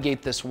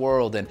navigate this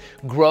world and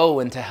grow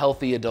into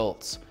healthy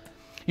adults.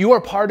 You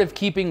are part of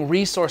keeping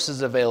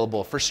resources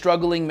available for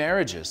struggling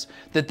marriages,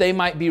 that they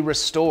might be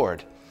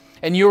restored.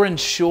 And you're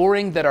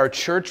ensuring that our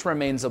church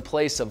remains a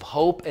place of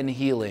hope and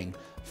healing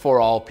for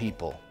all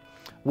people.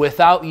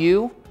 Without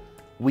you,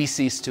 we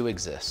cease to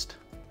exist.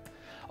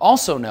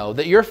 Also know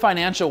that your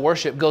financial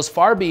worship goes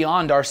far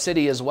beyond our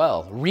city as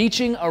well,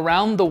 reaching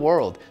around the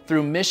world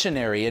through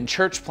missionary and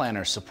church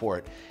planner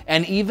support,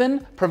 and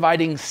even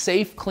providing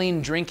safe, clean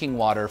drinking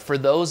water for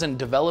those in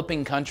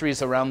developing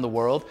countries around the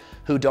world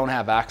who don't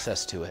have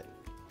access to it.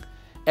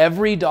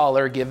 Every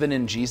dollar given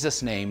in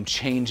Jesus' name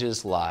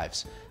changes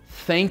lives.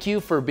 Thank you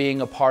for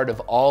being a part of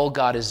all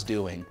God is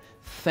doing.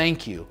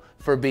 Thank you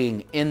for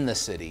being in the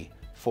city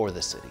for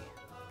the city.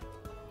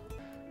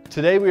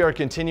 Today we are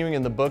continuing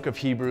in the book of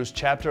Hebrews,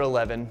 chapter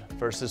 11,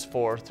 verses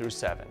 4 through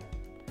 7.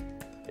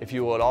 If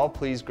you would all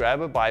please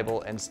grab a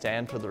Bible and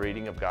stand for the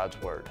reading of God's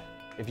Word.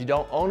 If you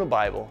don't own a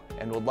Bible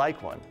and would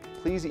like one,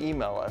 please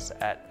email us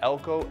at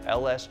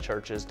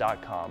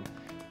elkolschurches.com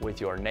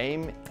with your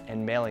name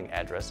and mailing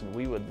address, and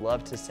we would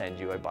love to send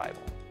you a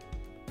Bible.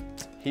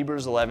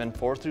 Hebrews 11,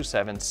 4 through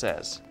 7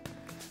 says,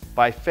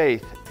 "By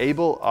faith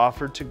Abel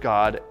offered to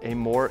God a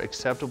more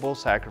acceptable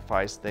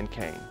sacrifice than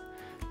Cain,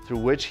 through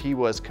which he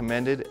was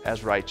commended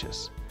as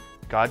righteous,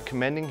 God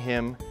commending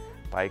him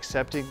by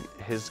accepting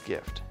his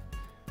gift.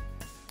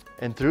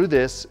 And through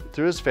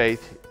his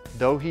faith,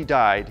 though he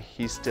died,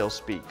 he still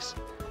speaks.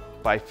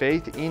 By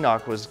faith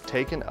Enoch was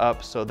taken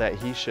up so that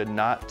he should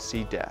not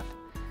see death,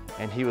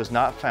 and he was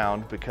not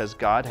found because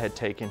God had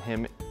taken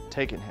him.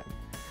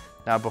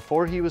 Now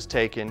before he was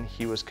taken,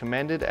 he was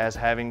commended as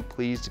having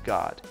pleased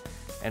God.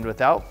 And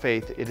without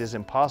faith it is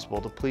impossible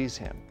to please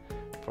Him.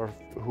 For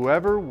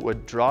whoever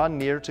would draw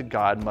near to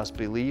God must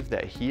believe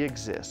that He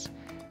exists,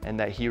 and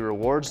that He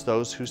rewards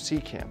those who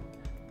seek Him.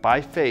 By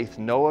faith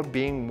Noah,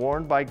 being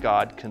warned by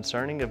God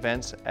concerning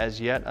events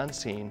as yet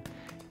unseen,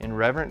 in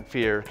reverent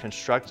fear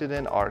constructed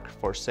an ark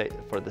for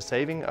the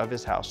saving of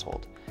his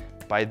household.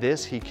 By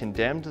this he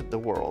condemned the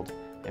world,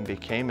 and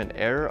became an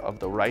heir of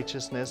the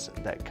righteousness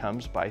that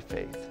comes by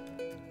faith."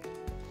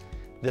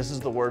 This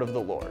is the word of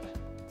the Lord.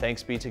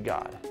 Thanks be to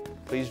God.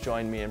 Please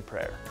join me in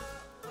prayer.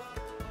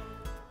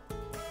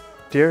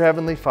 Dear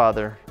Heavenly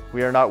Father,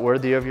 we are not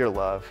worthy of your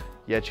love,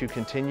 yet you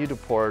continue to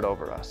pour it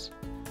over us.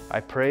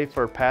 I pray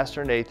for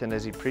Pastor Nathan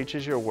as he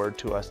preaches your word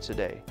to us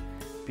today.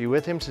 Be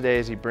with him today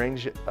as he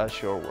brings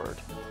us your word.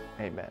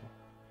 Amen.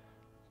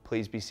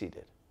 Please be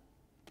seated.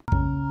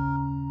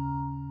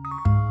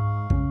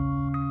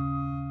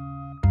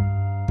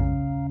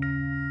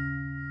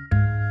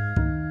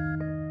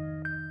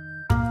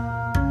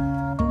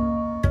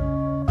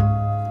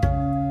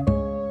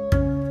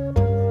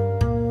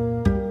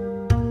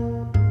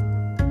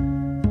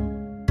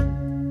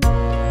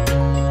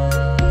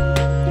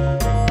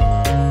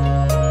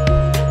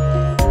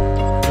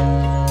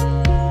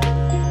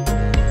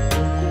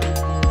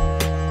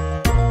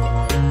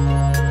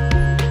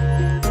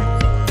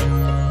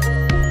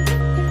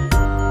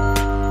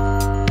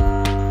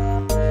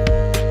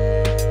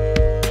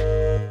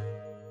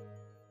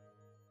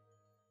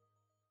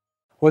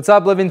 What's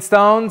up,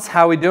 LivingStones?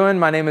 How we doing?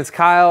 My name is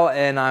Kyle,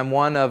 and I'm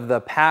one of the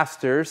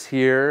pastors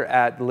here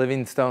at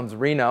LivingStones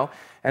Reno.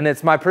 And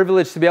it's my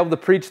privilege to be able to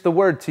preach the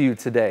word to you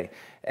today.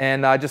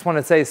 And I just want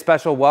to say a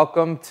special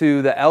welcome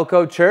to the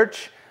Elko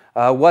Church.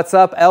 What's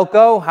up,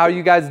 Elko? How are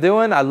you guys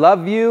doing? I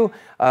love you.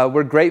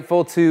 We're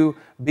grateful to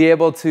be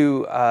able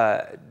to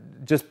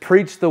just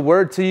preach the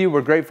word to you.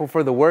 We're grateful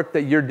for the work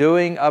that you're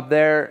doing up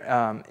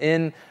there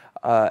in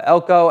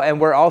Elko, and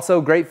we're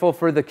also grateful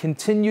for the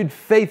continued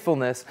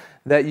faithfulness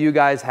that you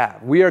guys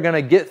have. We are going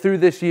to get through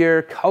this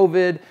year.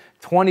 COVID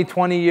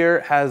 2020 year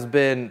has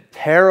been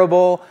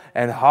terrible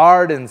and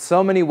hard in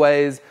so many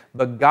ways,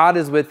 but God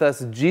is with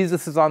us.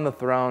 Jesus is on the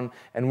throne,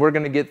 and we're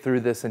going to get through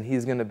this, and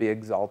he's going to be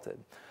exalted.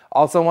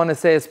 Also want to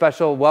say a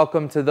special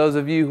welcome to those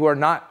of you who are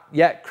not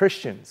yet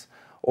Christians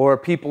or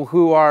people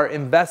who are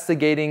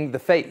investigating the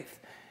faith.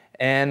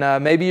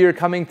 And maybe you're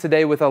coming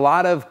today with a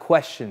lot of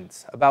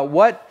questions about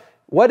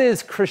what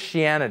is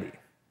Christianity?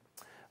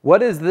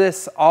 What is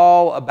this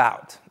all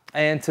about?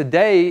 And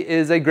today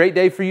is a great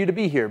day for you to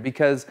be here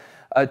because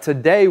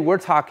today we're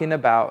talking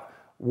about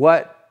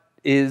what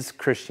is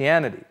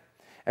Christianity.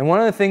 And one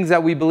of the things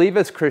that we believe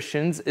as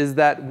Christians is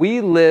that we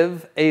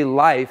live a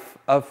life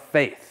of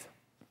faith.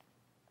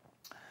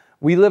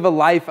 We live a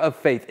life of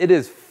faith. It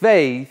is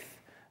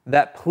faith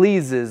that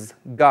pleases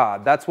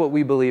God. That's what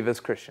we believe as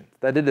Christians,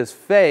 that it is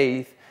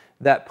faith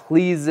that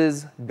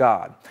pleases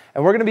God.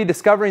 And we're going to be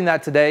discovering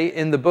that today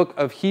in the book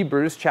of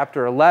Hebrews,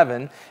 chapter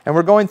 11, and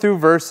we're going through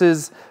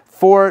verses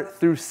 4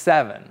 through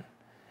 7.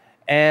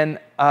 And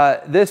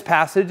this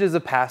passage is a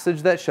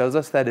passage that shows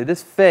us that it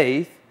is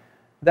faith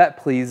that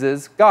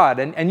pleases God.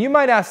 And you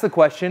might ask the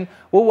question,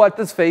 well, what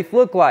does faith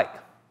look like?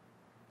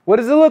 What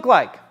does it look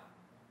like?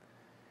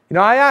 You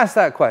know, I ask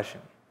that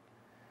question.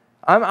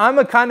 I'm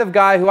a kind of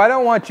guy who I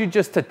don't want you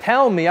just to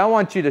tell me, I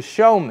want you to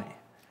show me.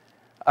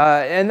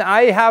 And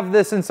I have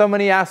this in so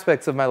many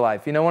aspects of my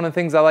life. You know, one of the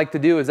things I like to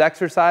do is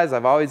exercise.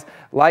 I've always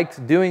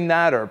liked doing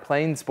that or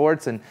playing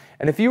sports. And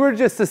if you were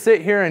just to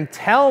sit here and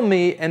tell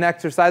me an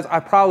exercise, I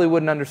probably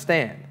wouldn't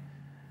understand.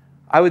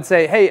 I would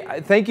say,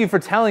 hey, thank you for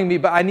telling me,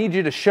 but I need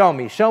you to show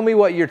me. Show me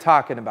what you're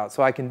talking about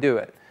so I can do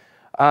it.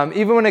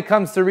 Even when it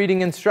comes to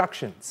reading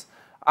instructions,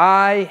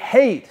 I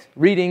hate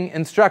reading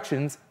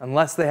instructions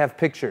unless they have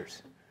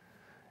pictures.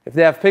 If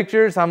they have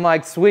pictures, I'm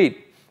like,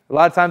 sweet. A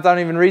lot of times I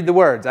don't even read the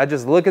words. I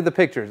just look at the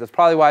pictures. That's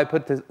probably why I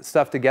put the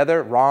stuff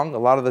together wrong a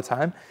lot of the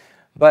time.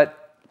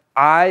 But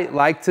I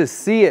like to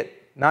see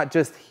it, not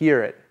just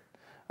hear it.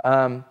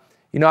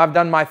 You know, I've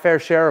done my fair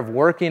share of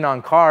working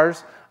on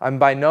cars. I'm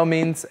by no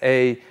means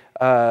a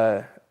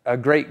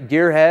great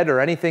gearhead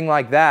or anything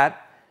like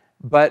that.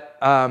 But,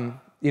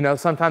 you know,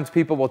 sometimes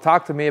people will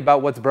talk to me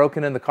about what's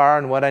broken in the car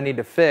and what I need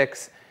to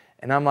fix.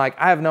 And I'm like,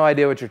 I have no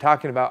idea what you're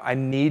talking about. I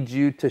need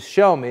you to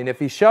show me. And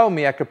if you show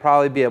me, I could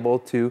probably be able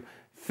to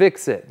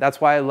fix it.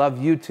 That's why I love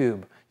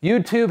YouTube.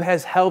 YouTube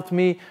has helped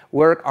me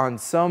work on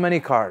so many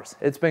cars.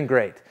 It's been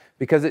great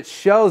because it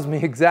shows me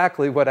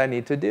exactly what I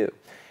need to do.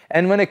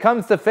 And when it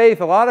comes to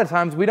faith, a lot of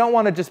times we don't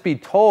want to just be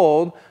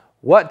told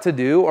what to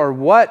do or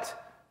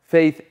what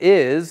faith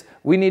is.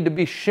 We need to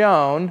be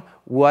shown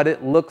what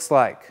it looks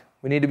like.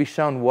 We need to be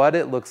shown what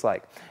it looks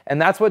like.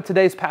 And that's what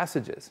today's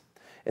passage is.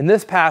 In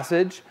this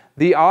passage,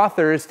 the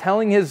author is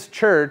telling his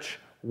church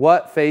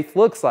what faith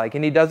looks like.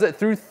 And he does it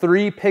through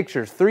three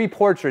pictures, three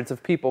portraits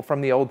of people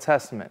from the Old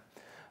Testament.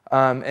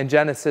 In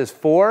Genesis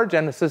 4,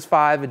 Genesis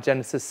 5, and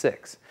Genesis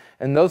 6.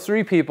 And those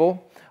three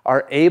people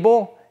are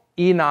Abel,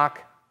 Enoch,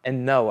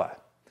 and Noah.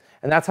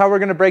 And that's how we're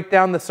going to break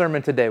down the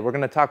sermon today. We're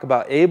going to talk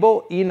about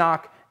Abel,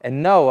 Enoch,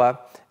 and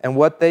Noah and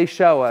what they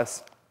show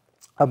us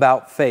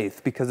about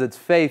faith, because it's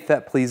faith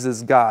that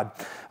pleases God.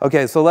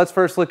 Okay, so let's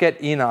first look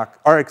at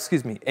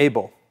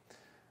Abel.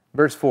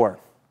 Verse 4.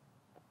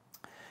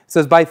 It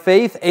says, by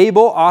faith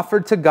Abel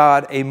offered to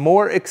God a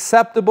more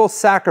acceptable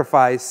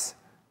sacrifice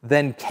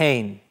than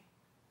Cain,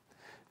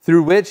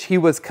 through which he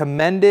was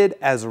commended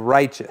as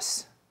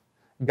righteous,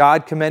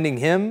 God commending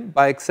him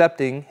by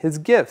accepting his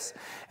gifts.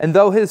 And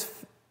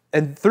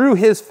through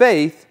his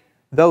faith,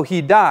 though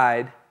he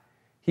died,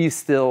 he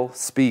still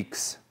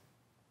speaks.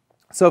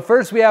 So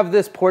first we have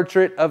this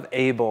portrait of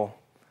Abel.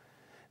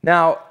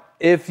 Now,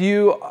 if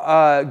you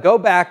go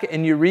back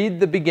and you read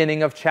the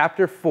beginning of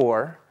chapter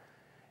 4,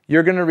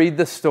 you're going to read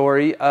the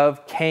story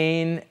of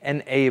Cain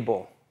and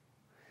Abel.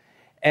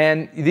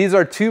 And these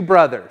are two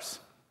brothers.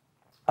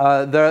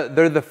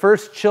 They're the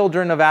first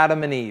children of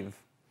Adam and Eve.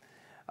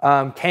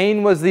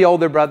 Cain was the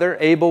older brother.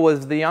 Abel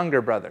was the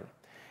younger brother.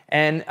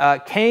 And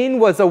Cain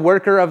was a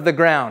worker of the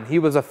ground. He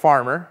was a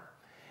farmer.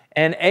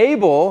 And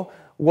Abel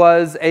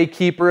was a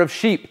keeper of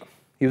sheep.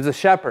 He was a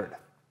shepherd.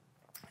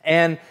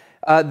 And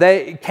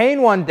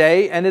Cain one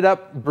day ended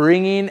up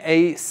bringing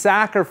a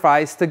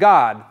sacrifice to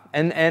God.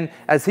 And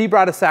as he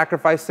brought a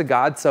sacrifice to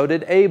God, so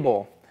did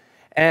Abel.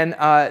 And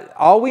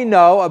all we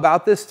know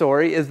about this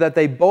story is that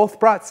they both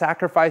brought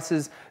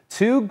sacrifices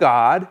to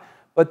God,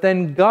 but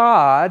then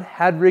God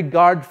had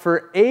regard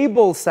for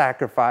Abel's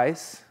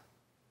sacrifice,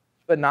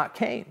 but not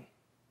Cain.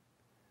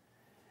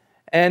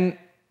 And,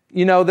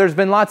 you know, there's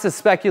been lots of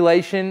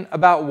speculation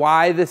about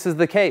why this is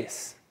the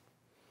case.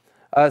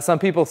 Some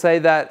people say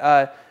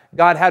that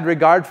God had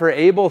regard for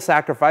Abel's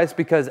sacrifice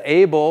because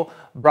Abel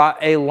brought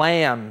a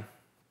lamb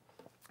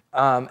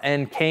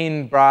and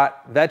Cain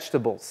brought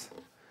vegetables.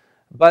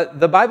 But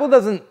the Bible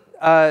doesn't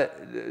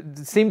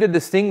seem to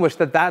distinguish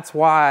that that's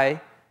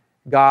why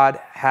God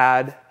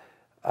had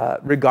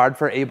regard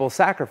for Abel's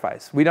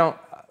sacrifice. We don't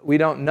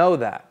know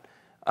that.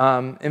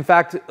 In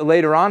fact,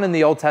 later on in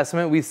the Old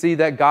Testament, we see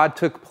that God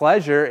took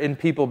pleasure in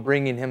people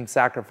bringing him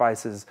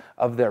sacrifices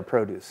of their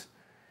produce.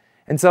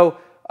 And so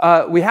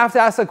we have to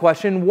ask the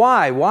question,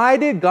 why? Why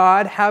did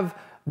God have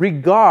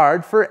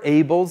regard for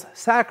Abel's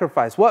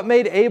sacrifice? What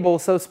made Abel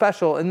so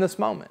special in this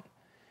moment?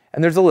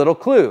 And there's a little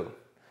clue.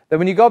 That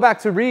when you go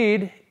back to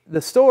read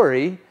the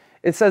story,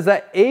 it says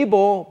that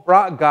Abel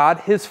brought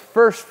God his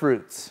first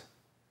fruits.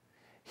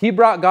 He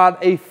brought God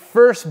a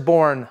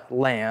firstborn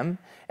lamb,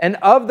 and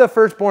of the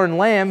firstborn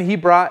lamb, he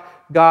brought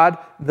God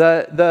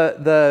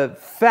the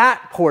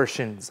fat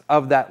portions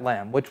of that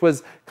lamb, which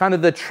was kind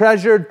of the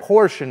treasured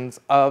portions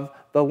of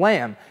the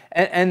lamb.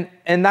 And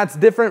that's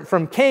different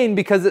from Cain,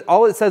 because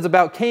all it says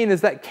about Cain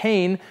is that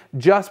Cain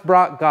just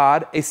brought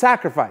God a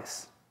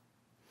sacrifice.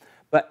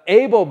 But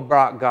Abel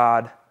brought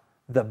God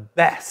the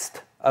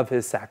best of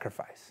his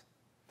sacrifice.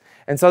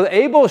 And so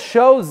Abel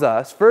shows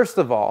us, first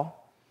of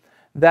all,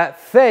 that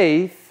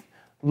faith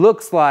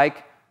looks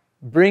like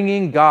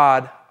bringing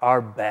God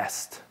our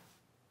best.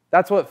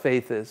 That's what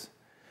faith is.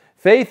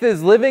 Faith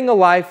is living a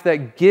life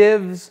that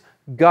gives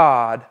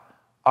God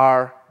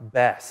our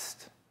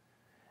best.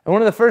 And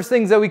one of the first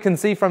things that we can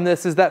see from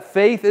this is that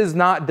faith is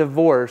not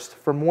divorced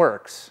from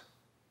works.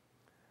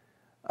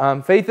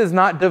 Faith is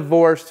not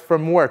divorced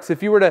from works.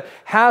 If you were to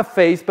have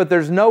faith, but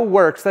there's no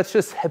works, that's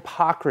just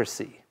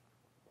hypocrisy.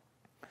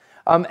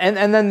 And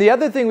then the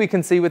other thing we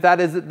can see with that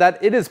is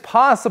that it is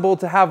possible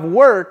to have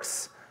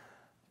works,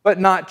 but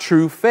not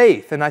true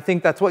faith. And I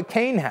think that's what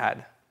Cain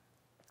had.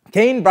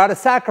 Cain brought a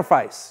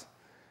sacrifice.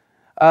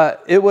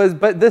 But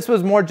this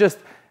was more just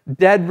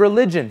dead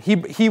religion.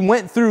 He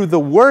went through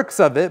the works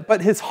of it, but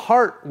his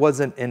heart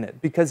wasn't in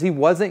it because he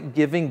wasn't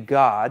giving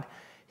God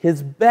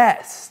his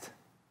best.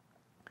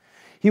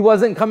 He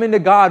wasn't coming to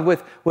God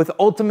with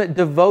ultimate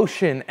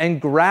devotion and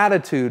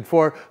gratitude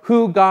for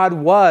who God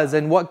was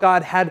and what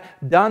God had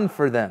done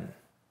for them.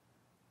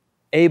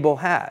 Abel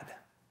had.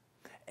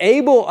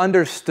 Abel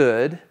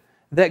understood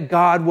that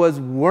God was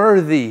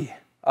worthy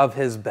of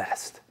his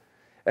best.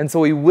 And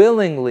so he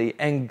willingly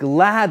and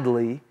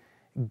gladly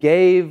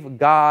gave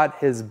God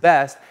his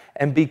best.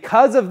 And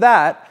because of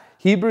that,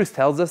 Hebrews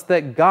tells us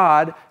that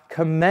God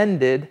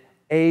commended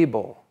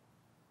Abel.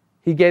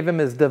 He gave him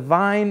his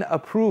divine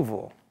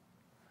approval.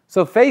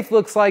 So faith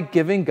looks like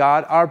giving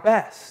God our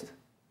best.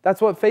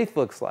 That's what faith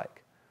looks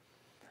like.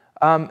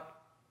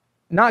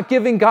 Not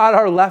giving God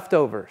our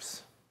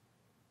leftovers.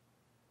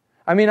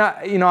 I mean,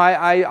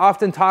 I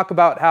often talk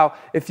about how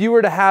if you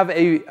were to have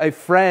a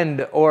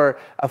friend or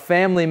a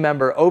family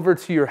member over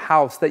to your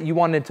house that you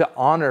wanted to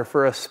honor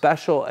for a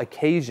special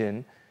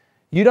occasion,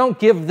 you don't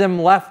give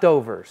them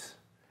leftovers.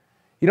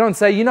 You don't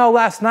say, you know,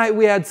 last night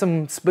we had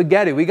some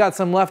spaghetti. We got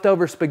some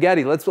leftover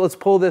spaghetti. Let's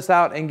pull this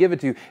out and give it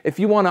to you. If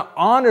you want to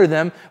honor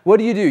them, what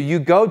do? You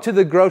go to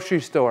the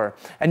grocery store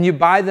and you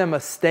buy them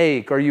a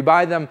steak or you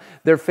buy them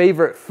their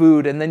favorite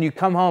food, and then you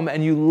come home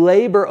and you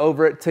labor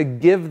over it to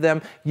give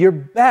them your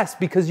best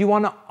because you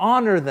want to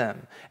honor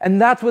them.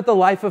 And that's what the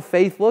life of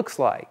faith looks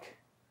like.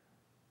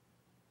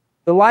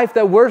 The life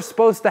that we're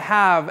supposed to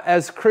have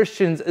as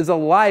Christians is a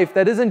life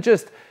that isn't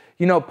just,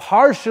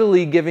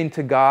 partially giving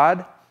to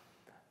God,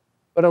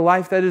 but a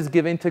life that is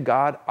giving to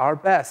God our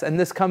best. And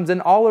this comes in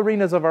all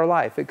arenas of our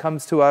life. It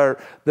comes to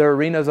the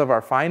arenas of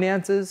our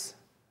finances,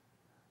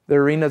 the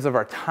arenas of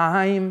our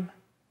time,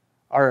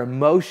 our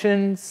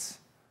emotions,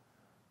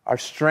 our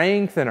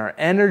strength and our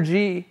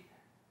energy.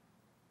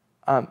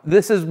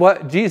 This is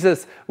what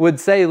Jesus would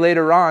say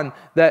later on,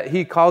 that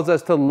he calls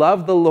us to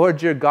love the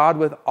Lord your God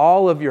with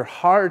all of your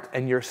heart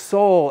and your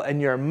soul and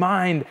your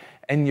mind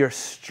and your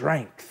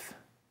strength.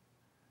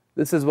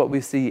 This is what we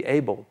see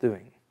Abel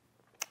doing.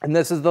 And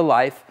this is the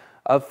life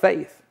of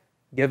faith,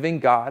 giving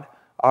God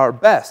our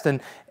best.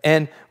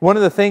 And one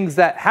of the things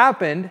that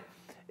happened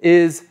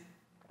is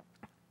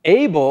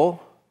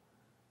Abel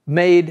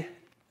made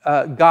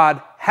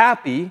God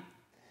happy.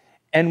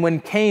 And when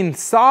Cain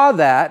saw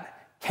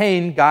that,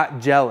 Cain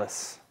got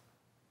jealous.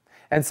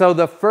 And so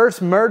the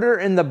first murder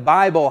in the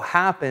Bible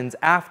happens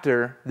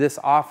after this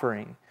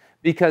offering,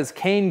 because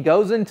Cain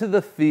goes into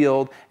the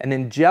field and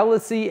in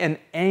jealousy and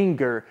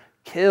anger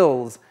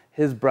kills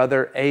his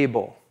brother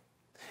Abel.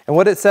 And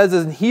what it says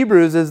in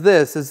Hebrews is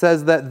this. It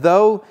says that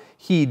though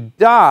he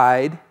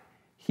died,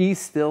 he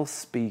still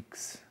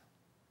speaks.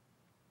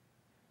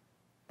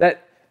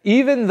 That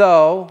even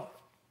though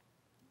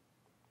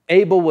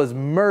Abel was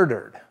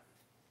murdered,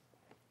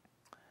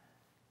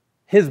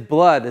 his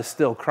blood is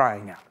still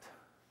crying out.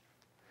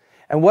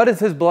 And what is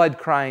his blood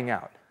crying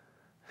out?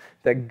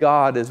 That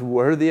God is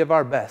worthy of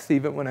our best,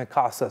 even when it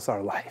costs us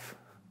our life.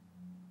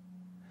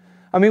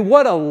 I mean,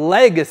 what a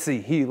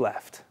legacy he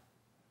left.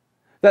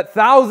 That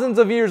thousands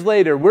of years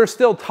later, we're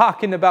still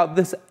talking about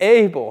this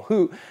Abel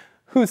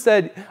who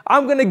said,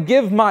 I'm going to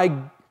give my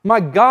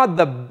God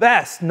the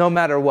best no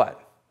matter what,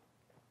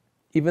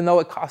 even though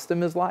it cost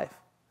him his life.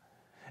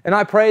 And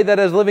I pray that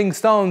as Living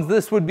Stones,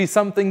 this would be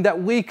something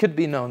that we could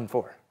be known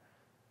for.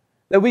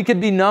 That we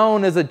could be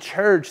known as a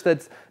church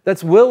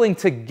that's willing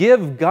to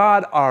give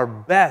God our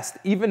best,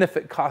 even if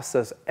it costs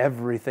us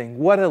everything.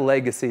 What a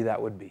legacy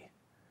that would be.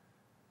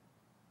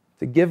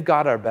 To give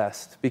God our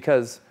best,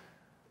 because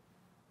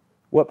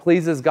what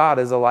pleases God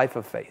is a life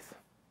of faith.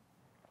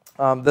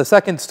 The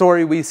second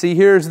story we see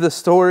here is the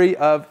story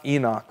of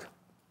Enoch.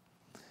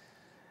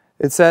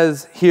 It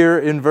says here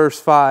in verse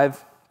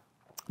 5,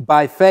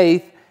 by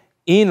faith,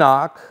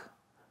 Enoch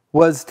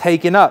was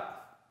taken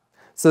up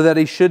so that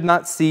he should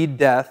not see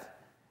death,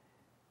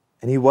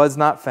 and he was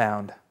not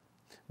found,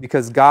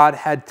 because God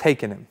had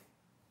taken him.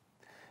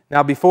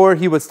 Now before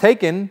he was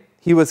taken,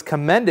 he was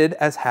commended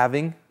as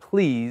having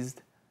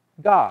pleased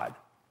God.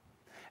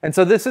 And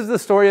so this is the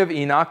story of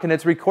Enoch, and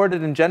it's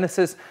recorded in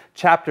Genesis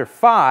chapter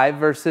 5,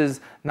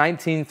 verses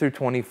 19 through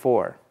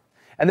 24.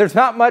 And there's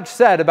not much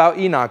said about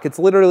Enoch. It's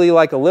literally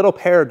like a little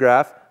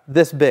paragraph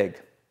this big.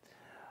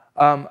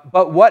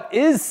 But what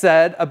is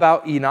said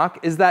about Enoch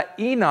is that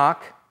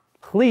Enoch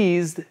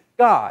pleased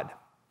God.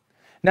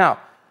 Now,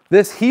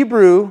 this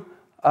Hebrew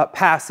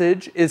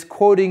passage is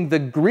quoting the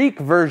Greek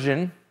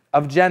version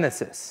of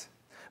Genesis.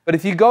 But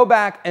if you go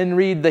back and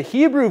read the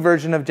Hebrew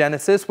version of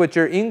Genesis, which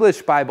your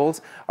English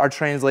Bibles are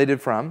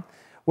translated from,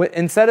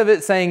 instead of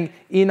it saying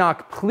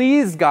Enoch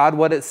pleased God,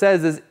 what it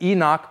says is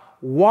Enoch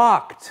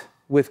walked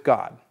with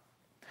God.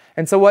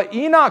 And so what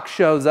Enoch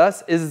shows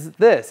us is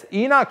this.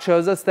 Enoch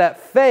shows us that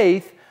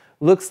faith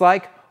looks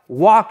like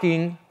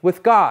walking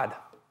with God.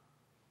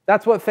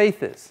 That's what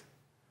faith is.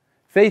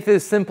 Faith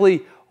is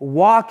simply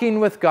walking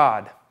with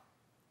God.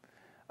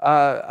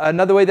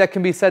 Another way that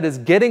can be said is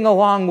getting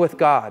along with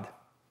God,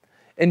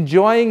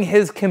 enjoying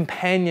his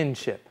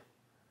companionship,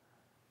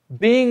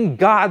 being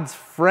God's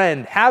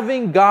friend,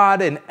 having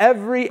God in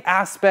every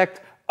aspect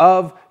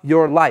of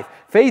your life.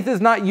 Faith is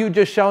not you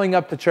just showing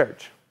up to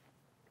church.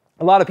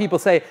 A lot of people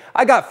say,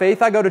 I got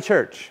faith, I go to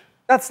church.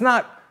 That's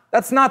not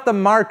the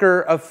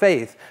marker of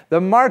faith.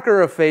 The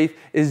marker of faith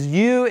is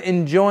you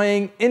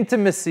enjoying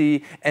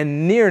intimacy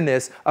and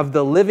nearness of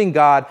the living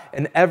God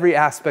in every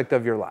aspect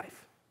of your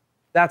life.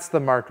 That's the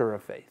marker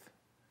of faith.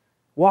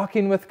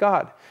 Walking with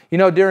God. You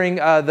know, during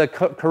the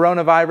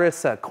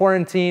coronavirus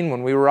quarantine,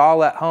 when we were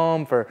all at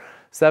home for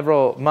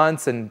several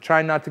months and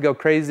trying not to go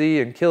crazy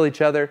and kill each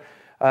other,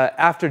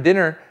 after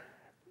dinner,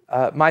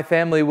 my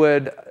family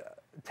would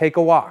take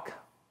a walk.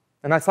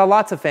 And I saw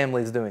lots of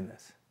families doing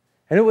this.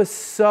 And it was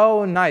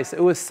so nice.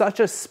 It was such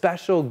a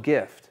special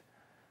gift.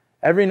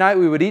 Every night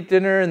we would eat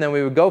dinner and then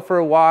we would go for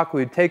a walk.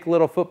 We'd take a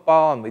little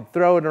football and we'd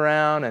throw it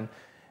around and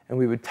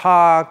we would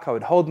talk. I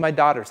would hold my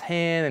daughter's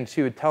hand and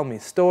she would tell me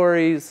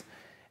stories.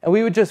 And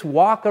we would just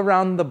walk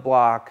around the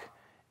block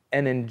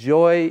and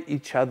enjoy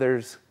each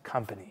other's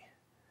company.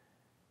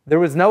 There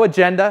was no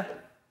agenda.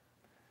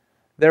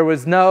 There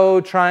was no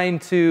trying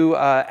to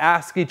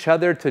ask each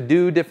other to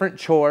do different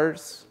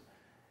chores.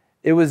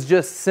 It was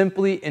just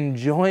simply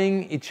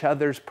enjoying each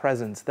other's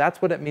presence.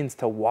 That's what it means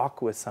to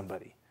walk with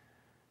somebody,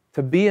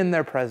 to be in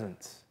their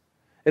presence.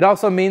 It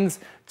also means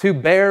to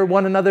bear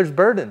one another's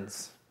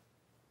burdens.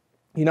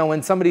 You know,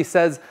 when somebody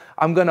says,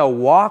 I'm going to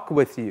walk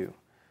with you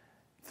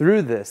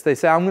through this, they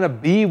say, I'm going to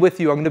be with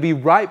you. I'm going to be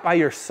right by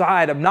your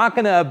side. I'm not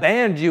going to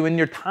abandon you in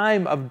your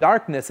time of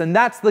darkness. And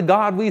that's the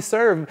God we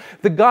serve.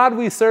 The God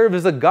we serve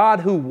is a God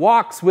who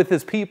walks with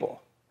his people.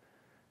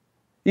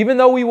 Even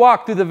though we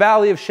walk through the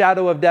valley of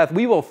shadow of death,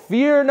 we will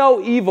fear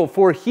no evil,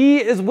 for he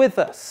is with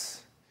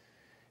us.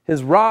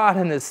 His rod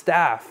and his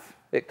staff,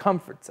 it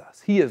comforts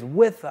us. He is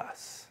with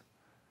us.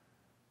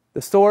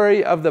 The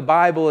story of the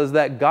Bible is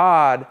that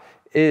God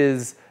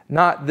is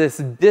not this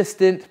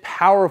distant,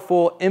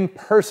 powerful,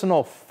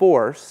 impersonal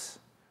force,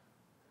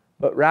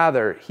 but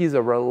rather he's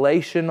a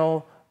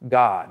relational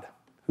God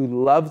who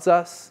loves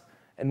us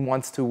and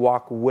wants to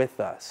walk with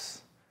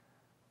us.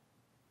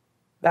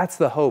 That's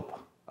the hope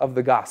of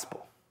the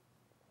gospel,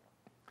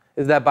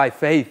 is that by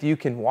faith you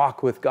can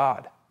walk with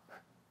God.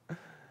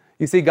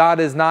 You see, God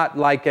is not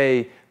like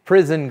a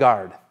prison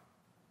guard.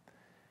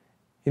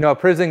 You know, a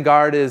prison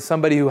guard is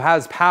somebody who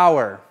has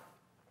power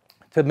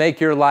to make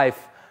your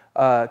life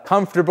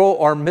comfortable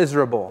or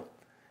miserable.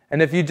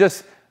 And if you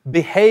just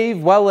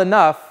behave well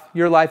enough,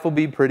 your life will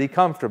be pretty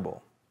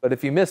comfortable. But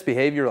if you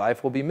misbehave, your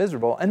life will be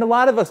miserable. And a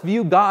lot of us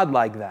view God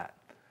like that.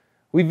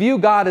 We view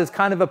God as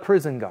kind of a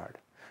prison guard.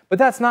 But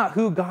that's not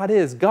who God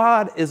is.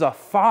 God is a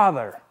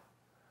father.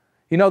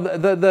 You know,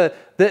 the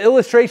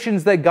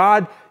illustrations that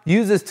God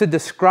uses to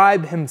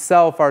describe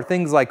himself are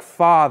things like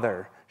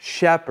father,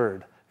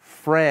 shepherd,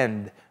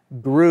 friend,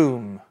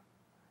 groom,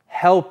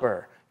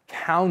 helper,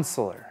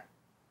 counselor.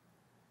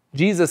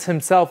 Jesus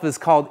himself is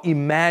called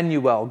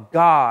Emmanuel,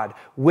 God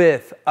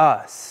with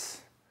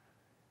us.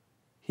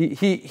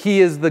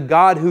 He is the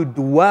God who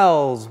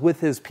dwells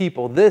with his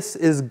people. This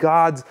is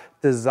God's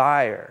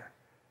desire.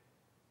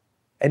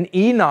 And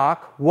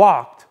Enoch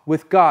walked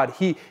with God.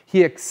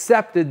 He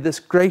accepted this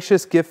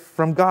gracious gift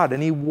from God,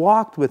 and he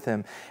walked with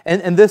him.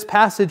 And this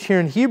passage here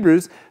in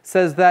Hebrews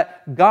says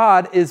that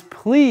God is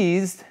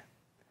pleased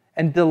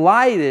and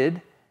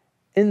delighted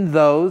in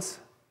those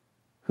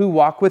who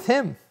walk with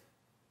him.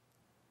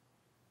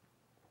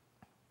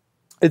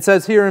 It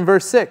says here in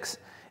verse 6,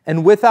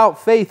 "And without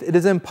faith it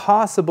is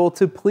impossible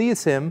to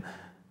please him,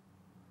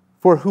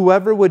 for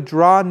whoever would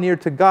draw near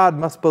to God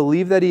must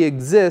believe that he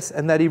exists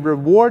and that he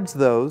rewards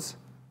those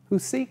who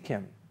seek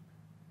him."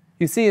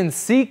 You see, in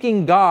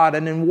seeking God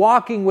and in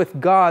walking with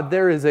God,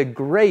 there is a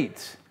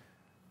great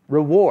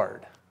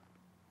reward.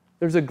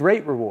 There's a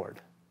great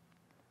reward.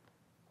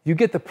 You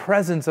get the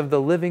presence of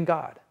the living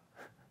God,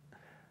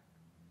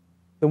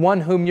 the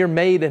one whom you're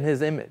made in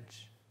his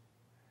image.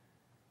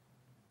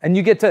 And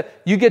you get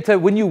to,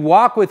 when you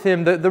walk with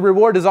him, the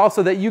reward is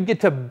also that you get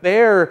to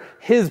bear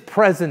his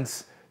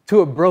presence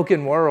to a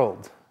broken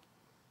world.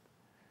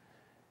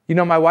 You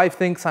know, my wife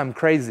thinks I'm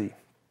crazy.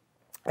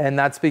 And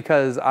that's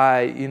because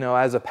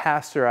as a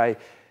pastor, I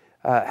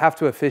have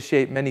to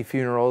officiate many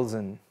funerals,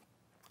 and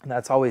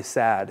that's always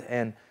sad.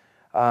 And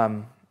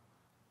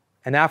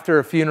after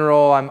a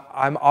funeral,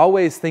 I'm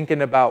always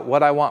thinking about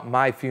what I want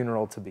my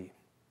funeral to be.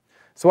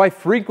 So I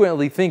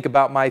frequently think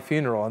about my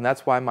funeral, and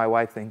that's why my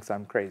wife thinks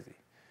I'm crazy.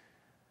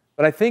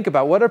 But I think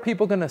about, what are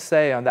people going to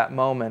say on that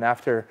moment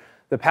after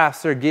the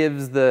pastor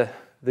gives the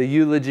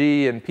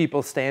eulogy and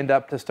people stand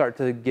up to start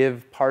to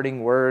give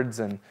parting words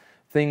and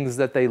things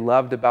that they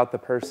loved about the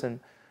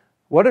person?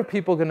 What are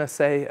people going to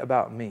say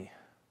about me?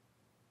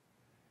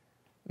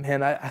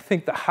 Man, I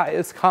think the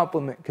highest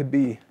compliment could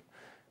be,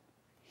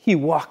 he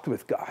walked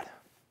with God.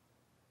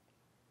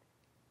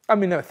 I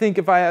mean, I think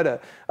if I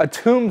had a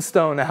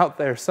tombstone out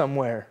there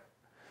somewhere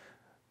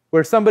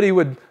where somebody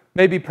would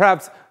maybe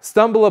perhaps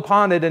stumble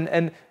upon it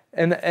and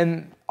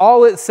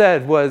all it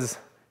said was,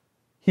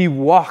 he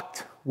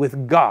walked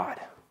with God.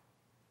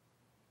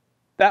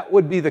 That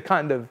would be the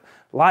kind of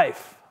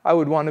life I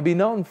would want to be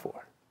known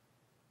for.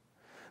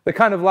 The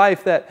kind of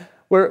life that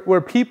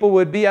where people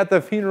would be at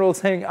the funeral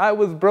saying, I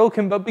was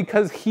broken, but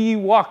because he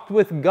walked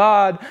with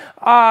God,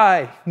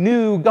 I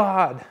knew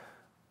God.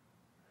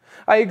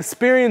 I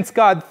experienced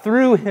God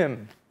through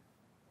him.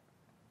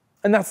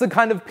 And that's the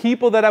kind of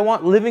people that I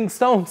want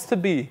LivingStones to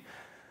be.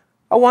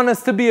 I want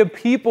us to be a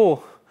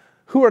people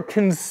who are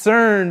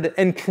concerned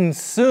and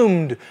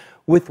consumed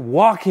with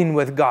walking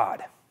with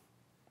God,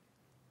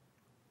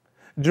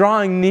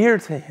 drawing near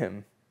to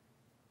him,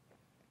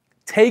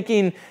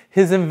 taking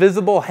his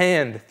invisible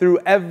hand through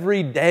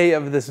every day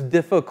of this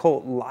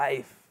difficult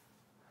life,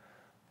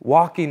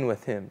 walking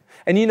with him.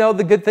 And you know,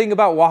 the good thing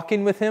about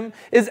walking with him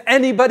is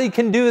anybody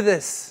can do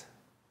this.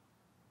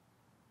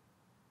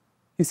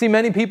 You see,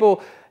 many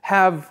people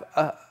have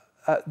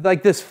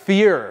like this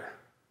fear,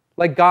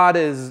 like God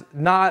is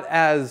not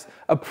as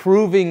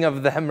approving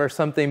of them or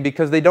something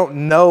because they don't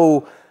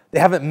know, they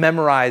haven't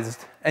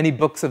memorized any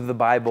books of the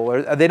Bible,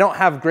 or they don't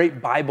have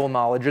great Bible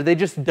knowledge, or they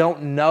just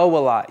don't know a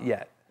lot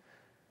yet.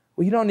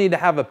 Well, you don't need to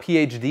have a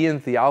PhD in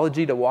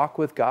theology to walk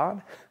with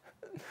God.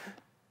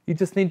 You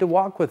just need to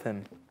walk with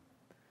him.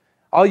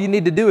 All you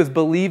need to do is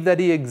believe that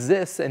he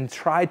exists and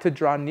try to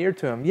draw near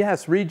to him.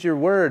 Yes, read your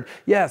word.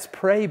 Yes,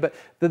 pray, but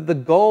the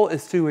goal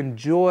is to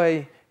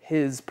enjoy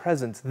his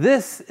presence.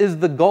 This is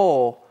the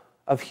goal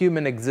of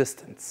human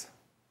existence.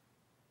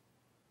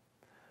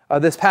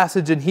 This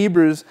passage in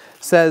Hebrews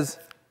says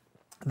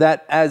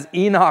that as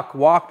Enoch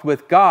walked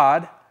with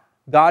God,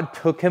 God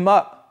took him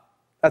up.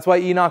 That's why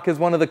Enoch is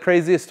one of the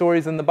craziest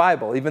stories in the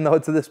Bible, even though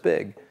it's this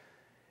big.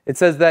 It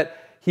says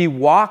that he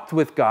walked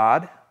with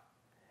God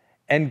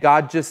and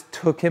God just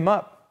took him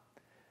up.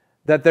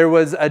 That there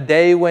was a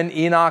day when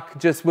Enoch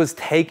just was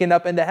taken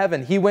up into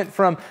heaven. He went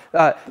from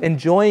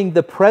enjoying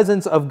the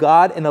presence of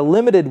God in a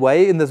limited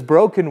way in this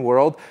broken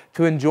world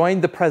to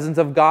enjoying the presence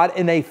of God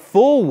in a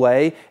full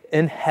way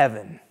in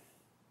heaven.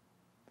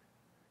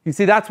 You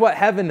see, that's what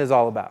heaven is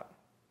all about.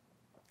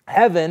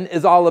 Heaven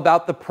is all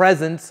about the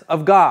presence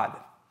of God.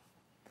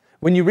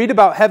 When you read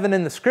about heaven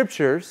in the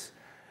scriptures,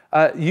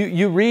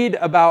 you read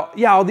about,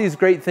 all these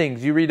great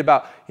things. You read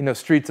about,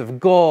 streets of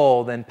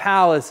gold and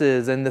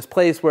palaces and this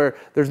place where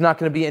there's not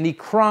going to be any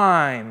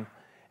crime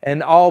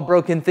and all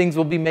broken things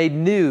will be made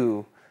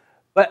new.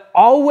 But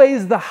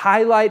always the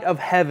highlight of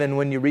heaven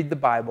when you read the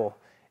Bible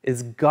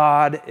is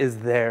God is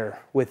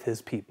there with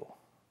his people.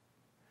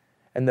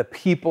 And the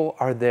people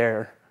are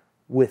there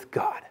with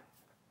God.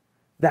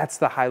 That's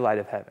the highlight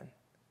of heaven.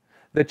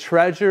 The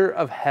treasure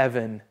of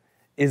heaven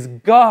is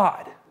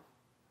God.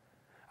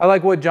 I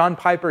like what John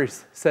Piper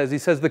says. He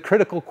says, the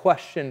critical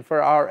question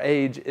for our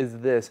age is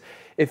this.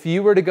 If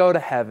you were to go to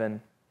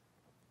heaven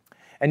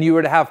and you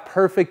were to have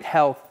perfect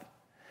health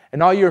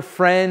and all your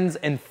friends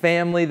and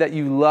family that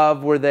you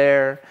love were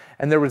there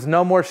and there was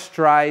no more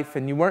strife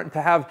and you weren't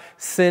to have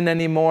sin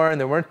anymore and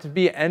there weren't to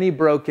be any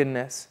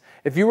brokenness,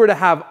 if you were to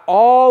have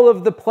all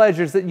of the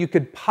pleasures that you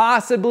could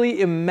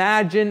possibly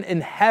imagine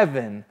in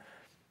heaven,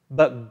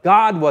 but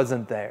God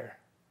wasn't there,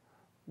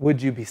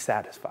 would you be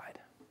satisfied?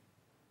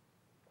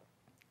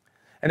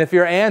 And if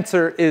your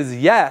answer is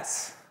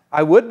yes,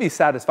 I would be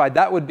satisfied,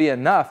 that would be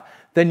enough,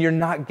 then you're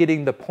not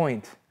getting the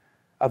point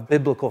of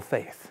biblical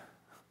faith.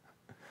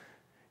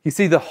 You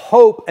see, the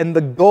hope and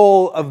the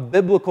goal of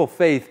biblical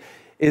faith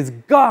is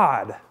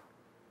God,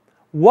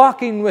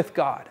 walking with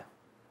God,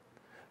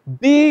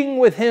 being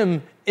with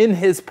him in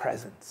his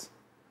presence.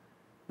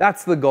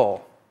 That's the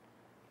goal.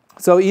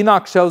 So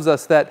Enoch shows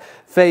us that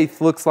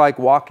faith looks like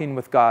walking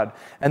with God.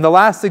 And the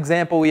last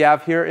example we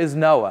have here is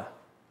Noah.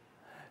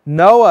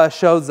 Noah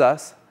shows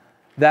us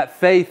that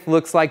faith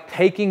looks like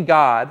taking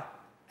God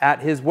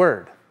at his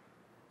word.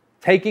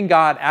 Taking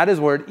God at his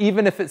word,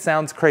 even if it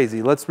sounds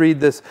crazy. Let's read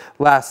this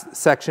last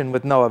section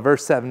with Noah.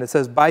 Verse 7, it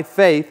says, by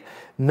faith,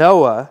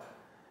 Noah,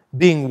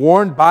 being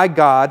warned by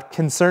God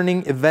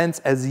concerning events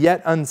as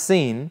yet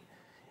unseen,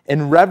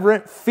 in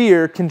reverent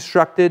fear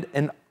constructed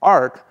an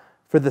ark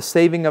for the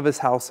saving of his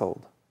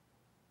household.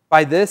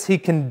 By this he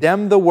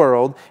condemned the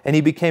world, and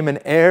he became an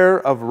heir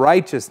of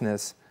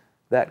righteousness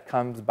that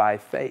comes by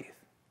faith.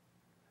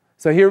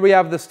 So here we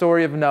have the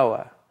story of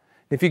Noah.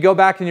 If you go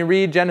back and you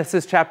read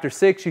Genesis chapter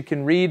 6, you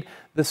can read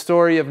the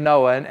story of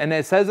Noah. And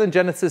it says in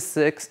Genesis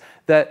 6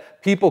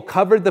 that people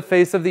covered the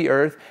face of the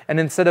earth, and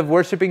instead of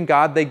worshiping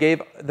God, they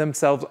gave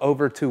themselves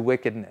over to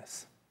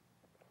wickedness.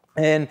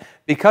 And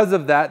because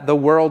of that, the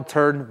world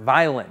turned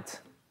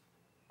violent.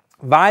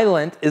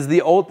 Violence is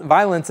the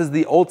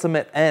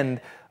ultimate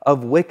end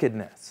of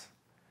wickedness.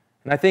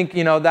 And I think,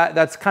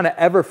 that's kind of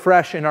ever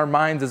fresh in our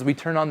minds as we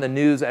turn on the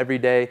news every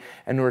day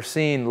and we're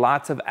seeing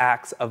lots of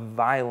acts of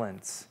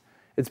violence.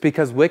 It's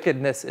because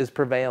wickedness is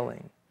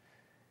prevailing.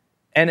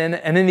 And in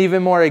an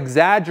even more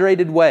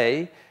exaggerated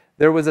way,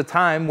 there was a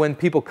time when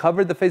people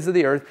covered the face of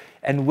the earth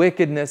and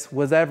wickedness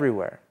was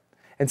everywhere.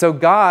 And so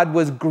God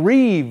was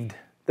grieved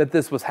that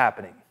this was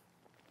happening.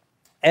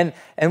 And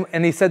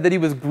he said that he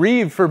was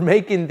grieved for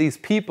making these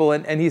people.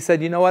 And he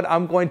said, you know what?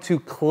 I'm going to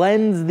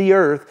cleanse the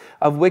earth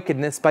of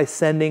wickedness by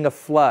sending a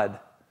flood.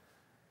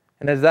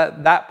 And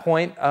at that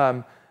point,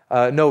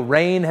 no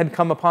rain had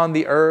come upon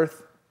the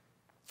earth.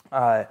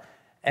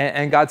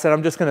 And God said,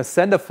 I'm just going to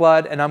send a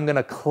flood and I'm going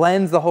to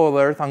cleanse the whole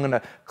earth. I'm going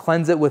to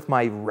cleanse it with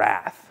my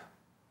wrath.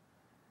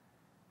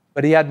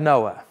 But he had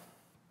Noah.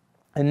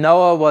 And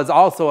Noah was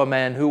also a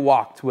man who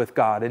walked with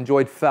God,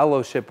 enjoyed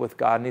fellowship with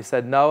God. And he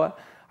said, Noah,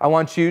 I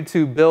want you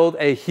to build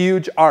a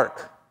huge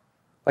ark,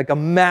 like a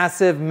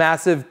massive,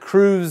 massive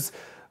cruise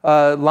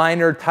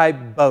liner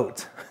type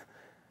boat.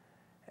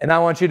 And I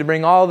want you to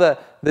bring all the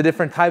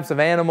different types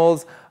of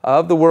animals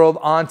of the world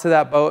onto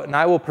that boat. And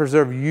I will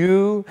preserve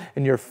you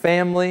and your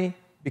family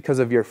because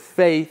of your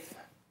faith.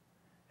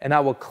 And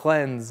I will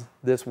cleanse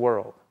this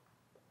world.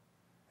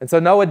 And so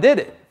Noah did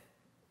it.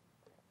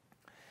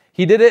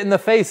 He did it in the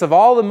face of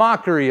all the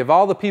mockery of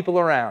all the people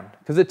around.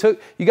 Because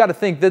you got to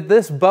think that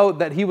this boat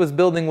that he was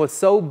building was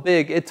so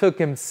big, it took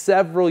him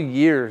several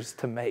years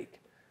to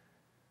make.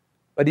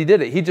 But he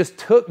did it. He just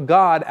took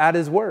God at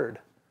his word.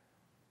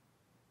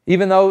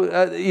 Even though,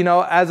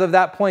 as of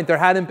that point, there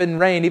hadn't been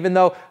rain, even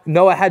though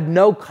Noah had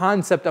no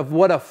concept of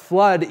what a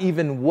flood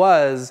even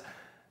was,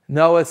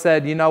 Noah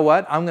said, you know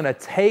what? I'm going to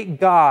take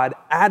God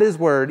at his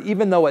word,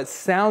 even though it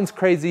sounds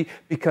crazy,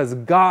 because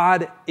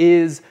God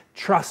is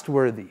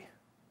trustworthy.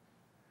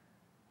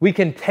 We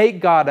can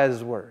take God at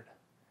his word.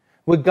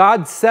 When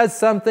God says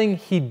something,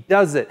 he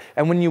does it.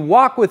 And when you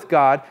walk with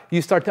God,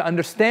 you start to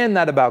understand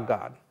that about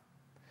God.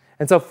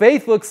 And so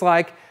faith looks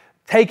like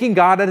taking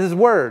God at his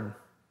word.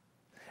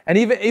 And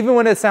even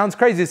when it sounds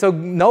crazy. So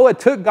Noah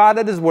took God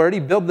at his word. He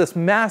built this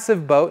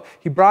massive boat.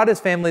 He brought his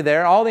family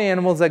there, all the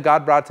animals that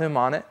God brought to him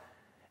on it.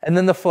 And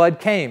then the flood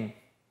came.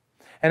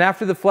 And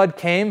after the flood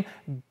came,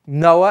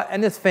 Noah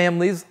and his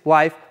family's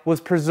life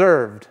was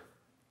preserved.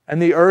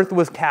 And the earth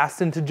was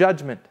cast into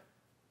judgment.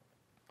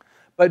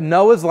 But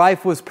Noah's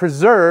life was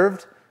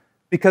preserved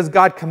because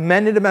God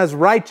commended him as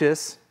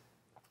righteous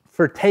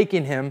for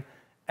taking him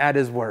at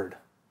his word.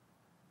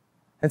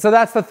 And so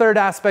that's the third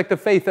aspect of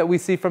faith that we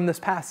see from this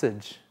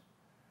passage.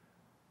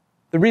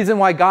 The reason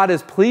why God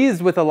is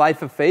pleased with a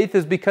life of faith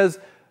is because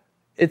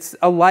it's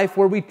a life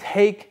where we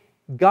take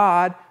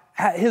God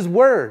at his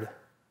word.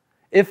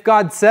 If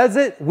God says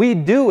it, we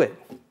do it.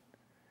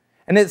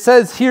 And it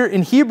says here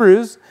in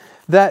Hebrews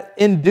that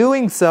in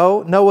doing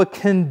so, Noah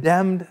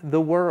condemned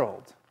the world.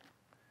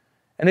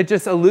 And it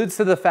just alludes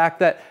to the fact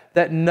that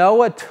that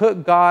Noah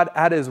took God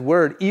at his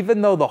word,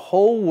 even though the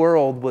whole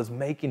world was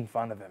making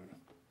fun of him,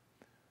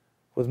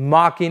 was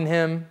mocking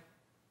him,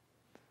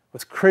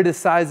 was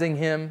criticizing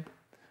him.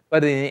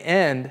 But in the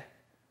end,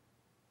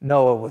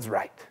 Noah was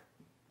right.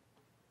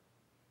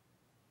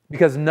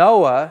 Because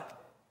Noah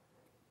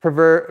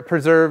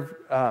preferred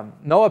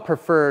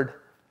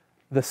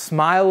the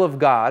smile of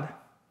God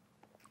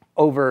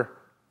over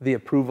the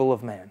approval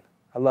of man.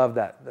 I love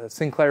that.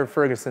 Sinclair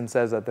Ferguson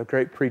says that, the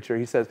great preacher.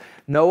 He says,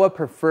 Noah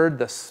preferred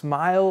the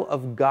smile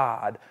of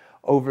God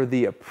over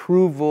the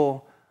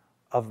approval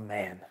of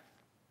man.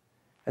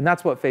 And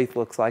that's what faith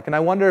looks like. And I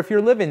wonder if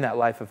you're living that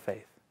life of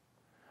faith.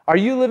 Are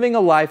you living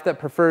a life that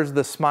prefers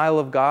the smile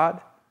of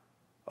God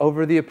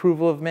over the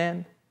approval of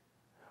man?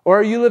 Or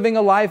are you living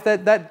a life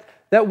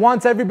that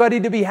wants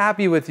everybody to be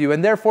happy with you,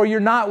 and therefore you're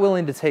not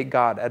willing to take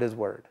God at his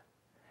word?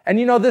 And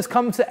this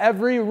comes to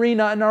every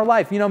arena in our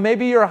life.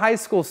 Maybe you're a high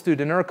school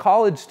student or a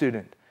college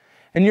student,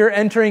 and you're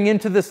entering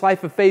into this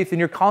life of faith, and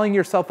you're calling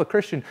yourself a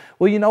Christian.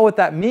 Well, you know what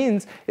that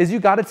means is you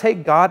got to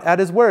take God at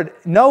his word.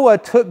 Noah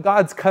took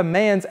God's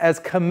commands as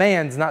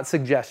commands, not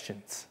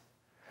suggestions.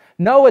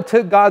 Noah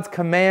took God's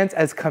commands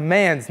as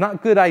commands,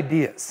 not good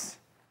ideas.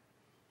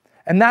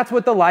 And that's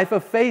what the life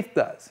of faith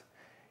does.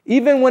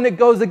 Even when it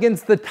goes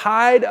against the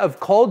tide of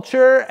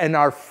culture and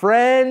our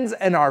friends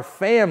and our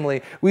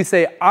family, we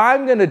say,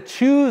 I'm going to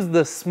choose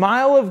the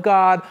smile of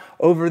God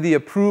over the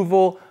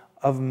approval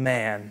of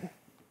man.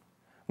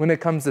 When it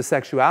comes to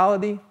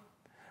sexuality,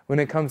 when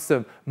it comes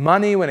to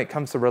money, when it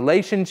comes to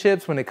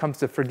relationships, when it comes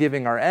to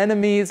forgiving our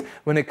enemies,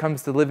 when it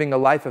comes to living a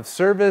life of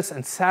service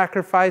and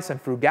sacrifice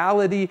and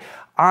frugality,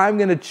 I'm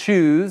going to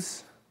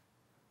choose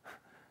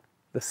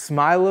the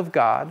smile of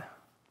God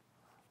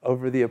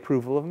over the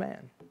approval of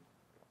man.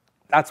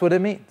 That's what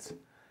it means.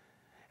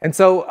 And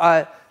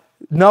so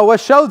Noah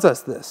shows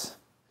us this.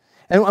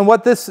 And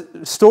what this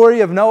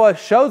story of Noah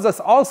shows us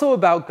also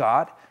about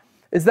God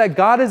is that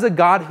God is a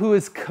God who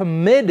is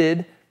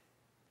committed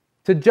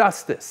to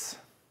justice.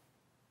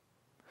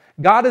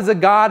 God is a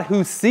God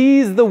who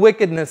sees the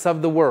wickedness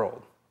of the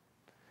world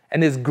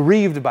and is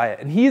grieved by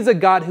it. And He's a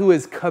God who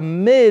is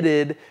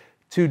committed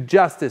to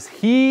justice.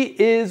 He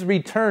is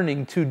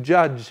returning to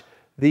judge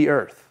the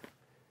earth.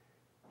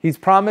 He's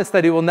promised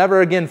that He will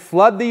never again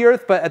flood the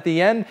earth, but at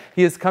the end,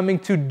 He is coming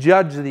to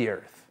judge the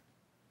earth.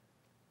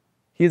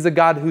 He is a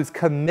God who's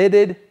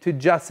committed to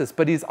justice,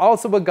 but He's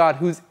also a God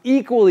who's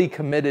equally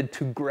committed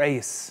to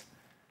grace.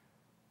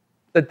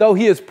 That though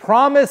He has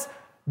promised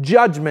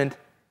judgment,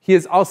 He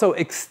has also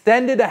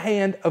extended a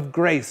hand of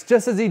grace,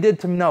 just as He did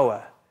to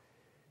Noah.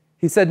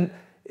 He said,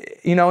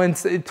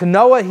 to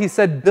Noah, He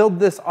said, build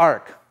this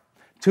ark.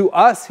 To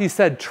us, He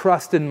said,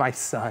 trust in my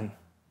Son.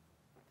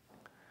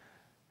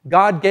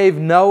 God gave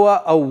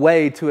Noah a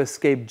way to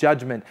escape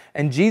judgment.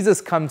 And Jesus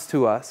comes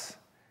to us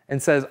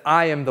and says,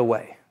 I am the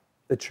way,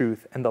 the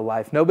truth, and the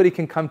life. Nobody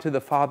can come to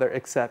the Father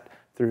except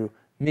through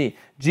me.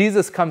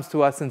 Jesus comes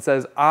to us and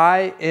says,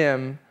 I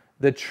am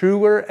the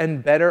truer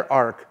and better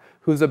ark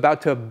who's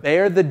about to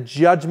bear the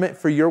judgment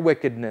for your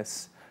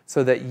wickedness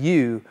so that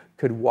you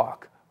could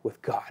walk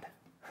with God.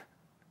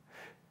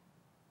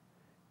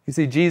 You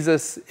see,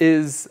 Jesus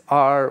is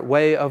our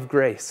way of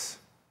grace.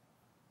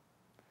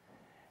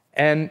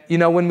 And,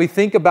 when we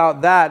think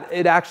about that,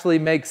 it actually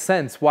makes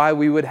sense why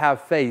we would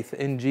have faith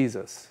in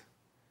Jesus.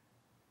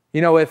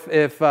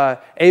 If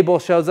Abel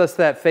shows us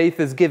that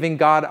faith is giving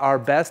God our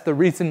best, the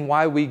reason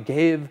why we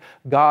gave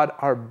God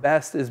our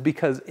best is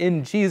because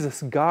in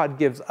Jesus, God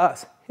gives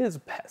us His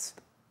best.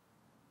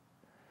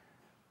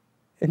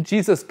 In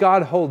Jesus,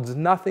 God holds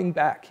nothing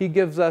back. He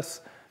gives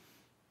us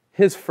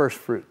His first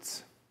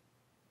fruits.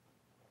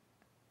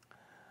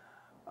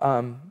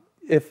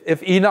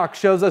 If Enoch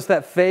shows us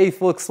that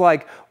faith looks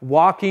like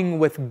walking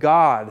with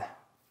God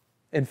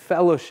in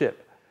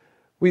fellowship,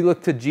 we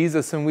look to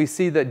Jesus and we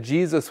see that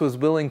Jesus was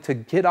willing to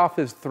get off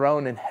His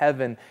throne in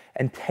heaven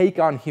and take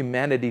on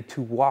humanity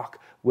to walk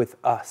with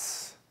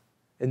us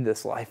in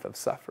this life of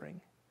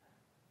suffering.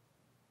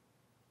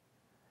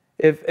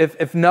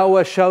 If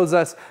Noah shows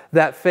us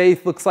that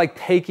faith looks like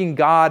taking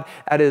God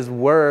at His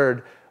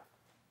word,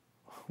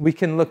 we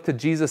can look to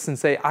Jesus and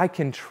say, I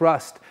can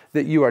trust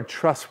that you are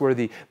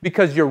trustworthy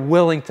because you're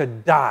willing to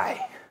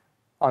die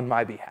on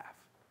my behalf.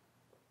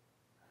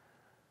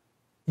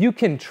 You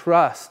can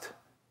trust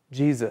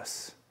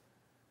Jesus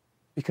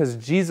because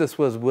Jesus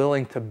was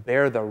willing to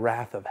bear the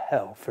wrath of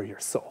hell for your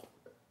soul.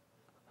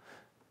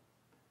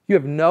 You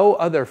have no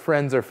other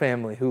friends or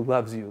family who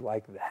loves you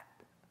like that.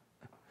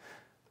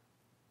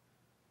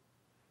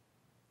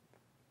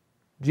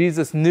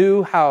 Jesus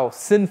knew how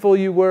sinful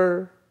you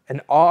were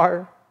and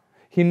are.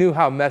 He knew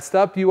how messed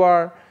up you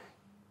are.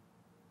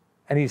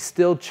 And He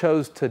still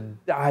chose to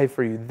die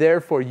for you.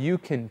 Therefore, you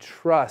can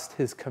trust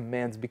His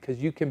commands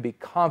because you can be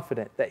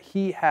confident that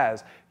He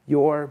has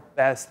your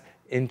best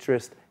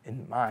interest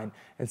in mind.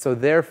 And so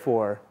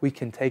therefore, we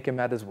can take Him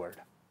at His word.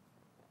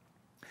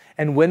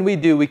 And when we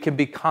do, we can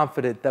be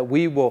confident that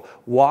we will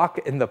walk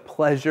in the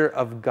pleasure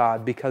of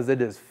God because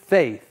it is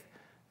faith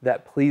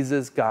that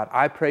pleases God.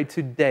 I pray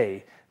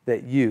today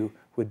that you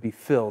would be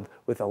filled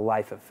with a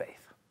life of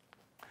faith.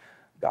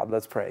 God,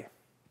 let's pray.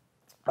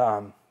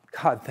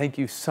 God, thank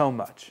you so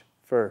much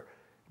for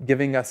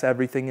giving us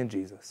everything in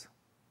Jesus.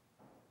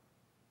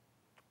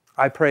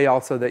 I pray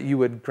also that you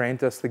would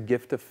grant us the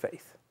gift of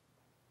faith,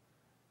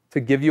 to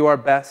give you our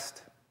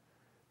best,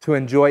 to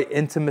enjoy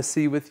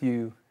intimacy with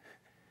you,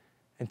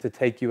 and to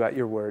take you at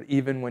your word,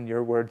 even when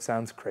your word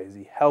sounds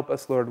crazy. Help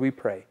us, Lord, we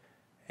pray.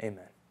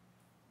 Amen.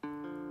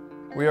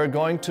 We are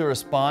going to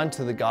respond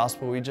to the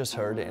gospel we just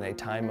heard in a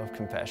time of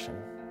confession.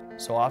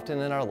 So often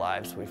in our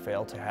lives, we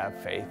fail to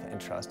have faith and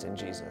trust in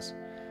Jesus.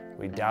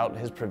 We doubt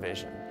his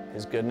provision,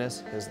 his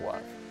goodness, his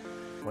love.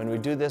 When we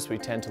do this, we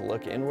tend to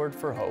look inward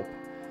for hope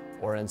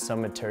or in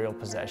some material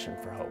possession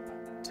for hope.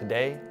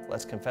 Today,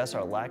 let's confess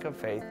our lack of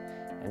faith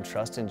and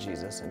trust in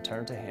Jesus and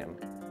turn to him.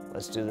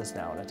 Let's do this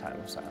now in a time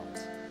of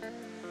silence.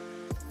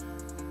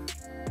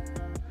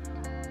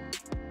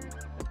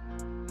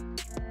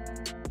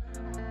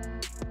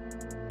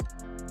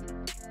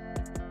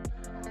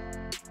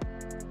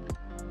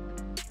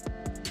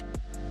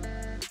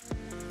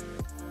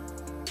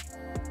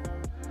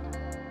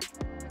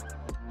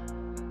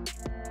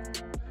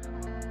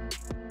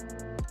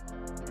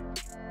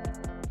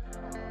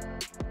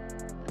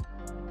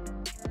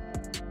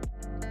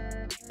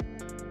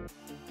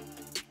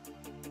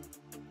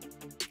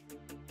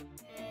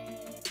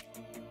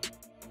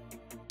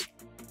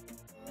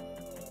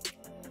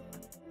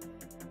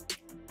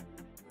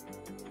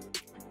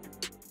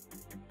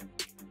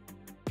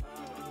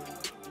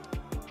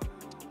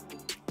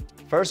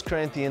 First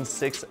Corinthians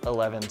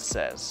 6:11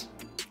 says,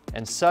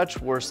 "And such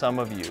were some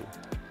of you,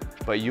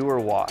 but you were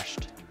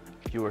washed,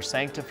 you were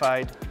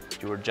sanctified,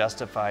 you were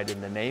justified in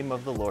the name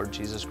of the Lord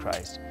Jesus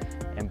Christ,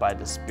 and by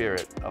the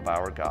Spirit of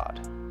our God."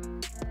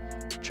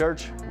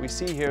 Church, we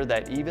see here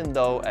that even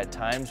though at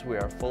times we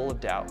are full of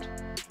doubt,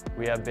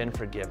 we have been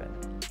forgiven.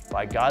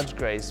 By God's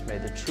grace, may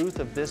the truth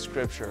of this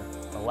scripture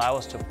allow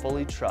us to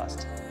fully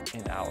trust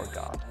in our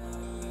God.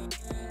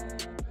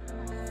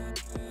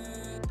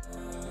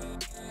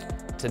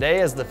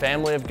 Today, as the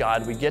family of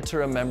God, we get to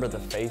remember the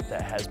faith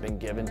that has been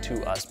given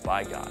to us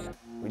by God.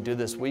 We do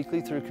this weekly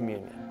through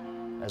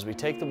communion. As we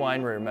take the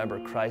wine, we remember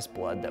Christ's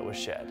blood that was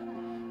shed.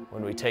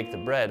 When we take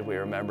the bread, we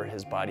remember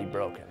his body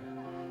broken.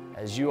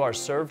 As you are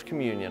served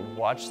communion,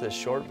 watch this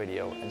short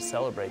video and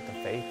celebrate the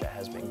faith that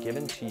has been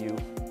given to you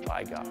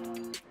by God.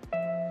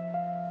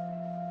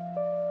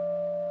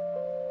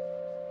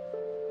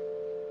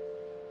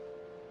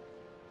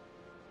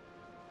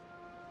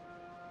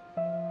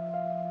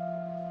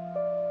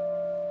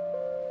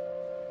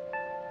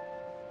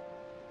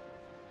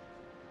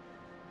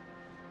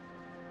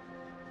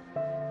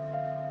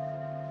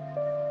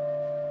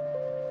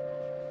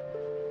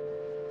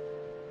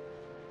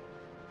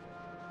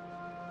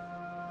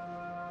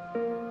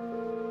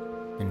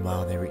 And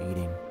while they were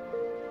eating,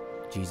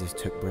 Jesus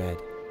took bread,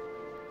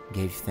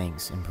 gave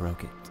thanks and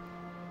broke it,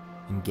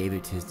 and gave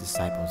it to his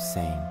disciples,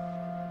 saying,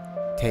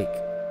 "Take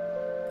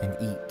and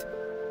eat.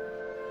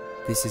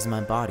 This is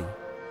my body,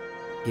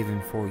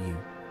 given for you.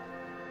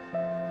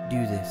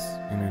 Do this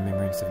in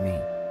remembrance of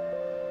me."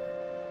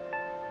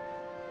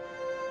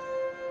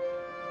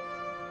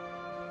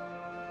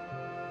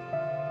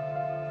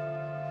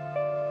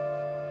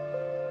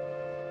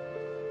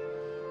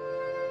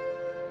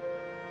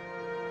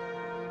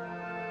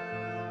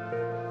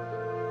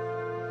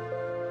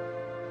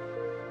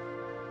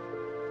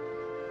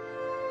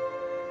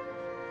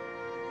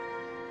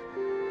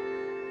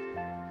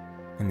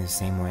 In the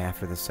same way,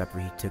 after the supper,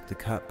 he took the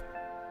cup,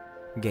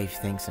 gave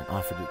thanks, and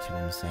offered it to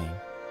them, saying,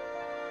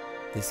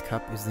 "This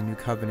cup is the new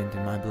covenant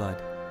in my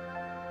blood,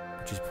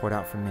 which is poured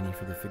out for many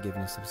for the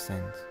forgiveness of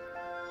sins.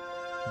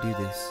 Do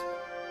this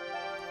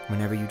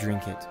whenever you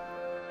drink it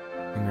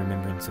in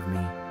remembrance of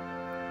me."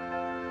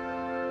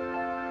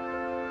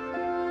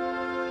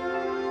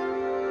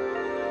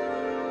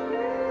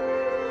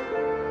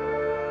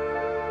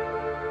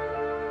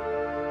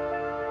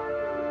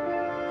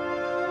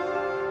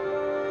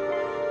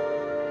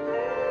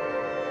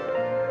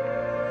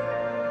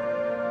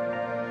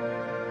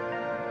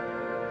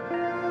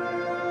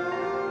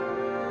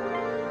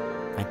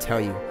 I tell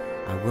you,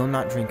 I will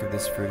not drink of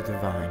this fruit of the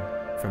vine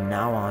from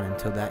now on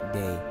until that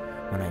day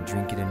when I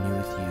drink it anew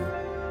with you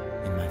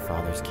in my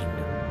Father's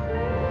kingdom.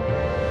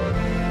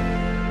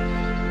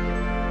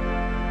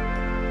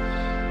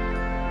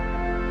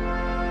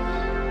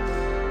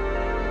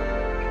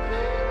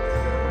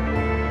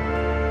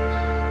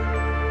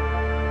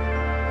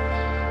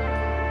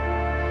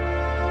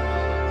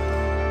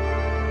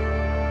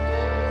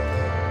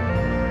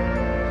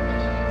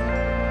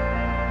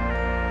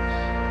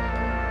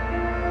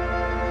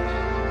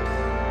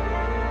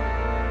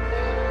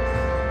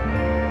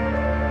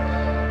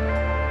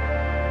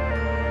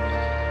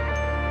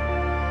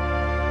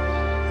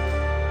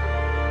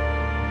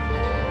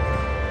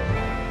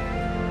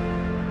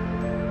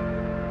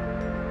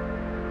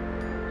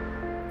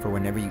 For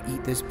whenever you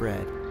eat this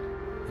bread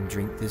and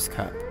drink this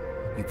cup,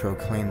 you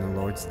proclaim the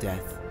Lord's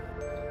death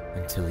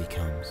until he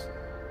comes.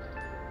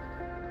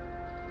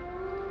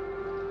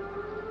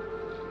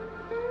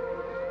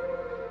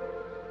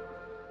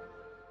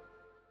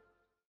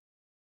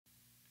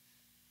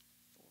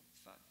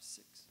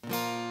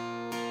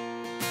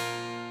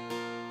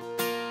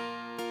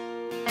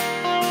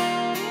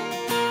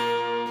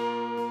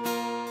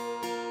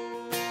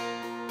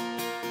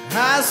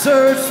 I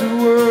searched the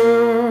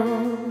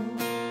world,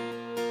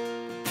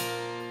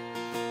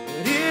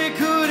 but it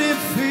couldn't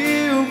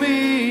fill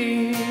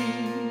me.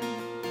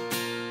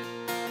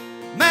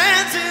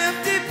 Man's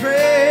empty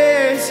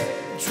praise,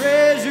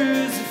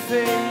 treasures of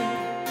faith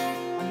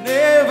are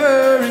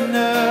never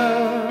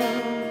enough.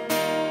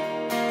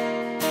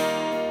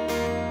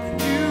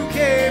 And you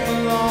came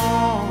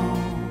along,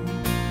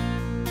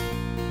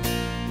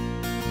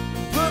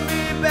 put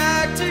me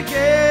back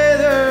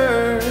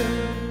together.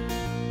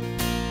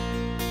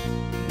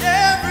 And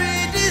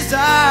every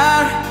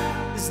desire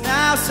is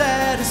now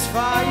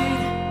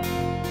satisfied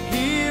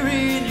here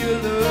in your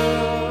love.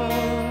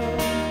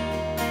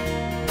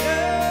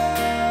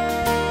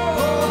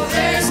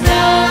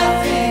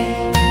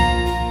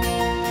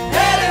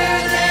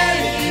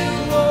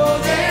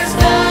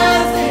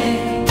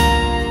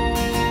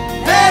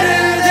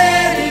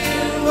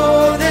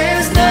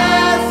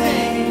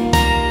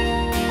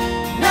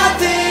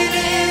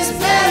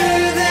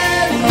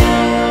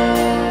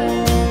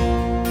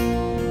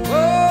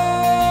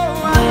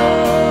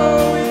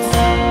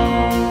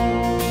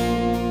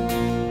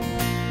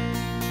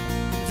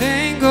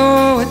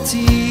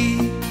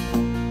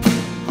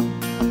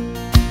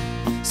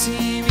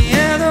 Si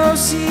miedo,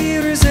 si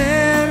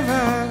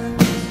reserva,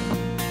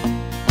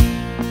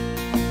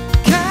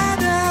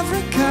 cada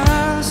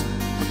fracaso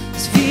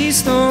es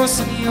visto,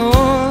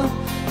 Señor,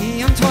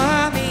 y un tu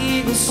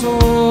amigo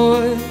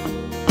soy.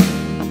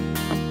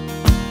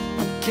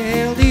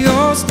 Que el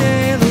Dios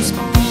de los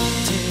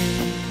montes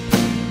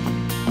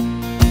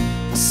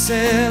es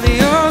el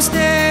Dios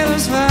de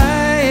los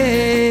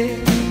valles.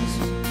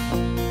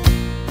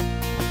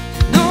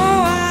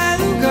 No hay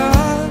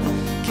lugar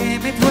que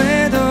me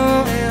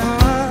puedo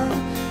dejar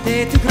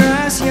de tu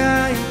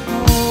gracia y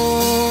amor.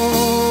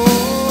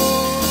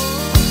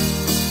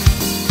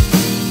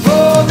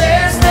 Oh,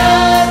 there's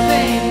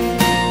nothing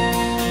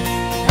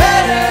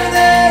better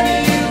than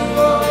you.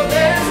 Oh,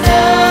 there's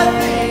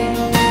nothing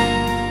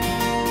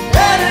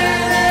better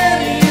than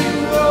you.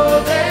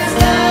 Oh, there's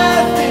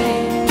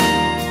nothing,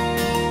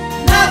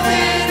 nothing.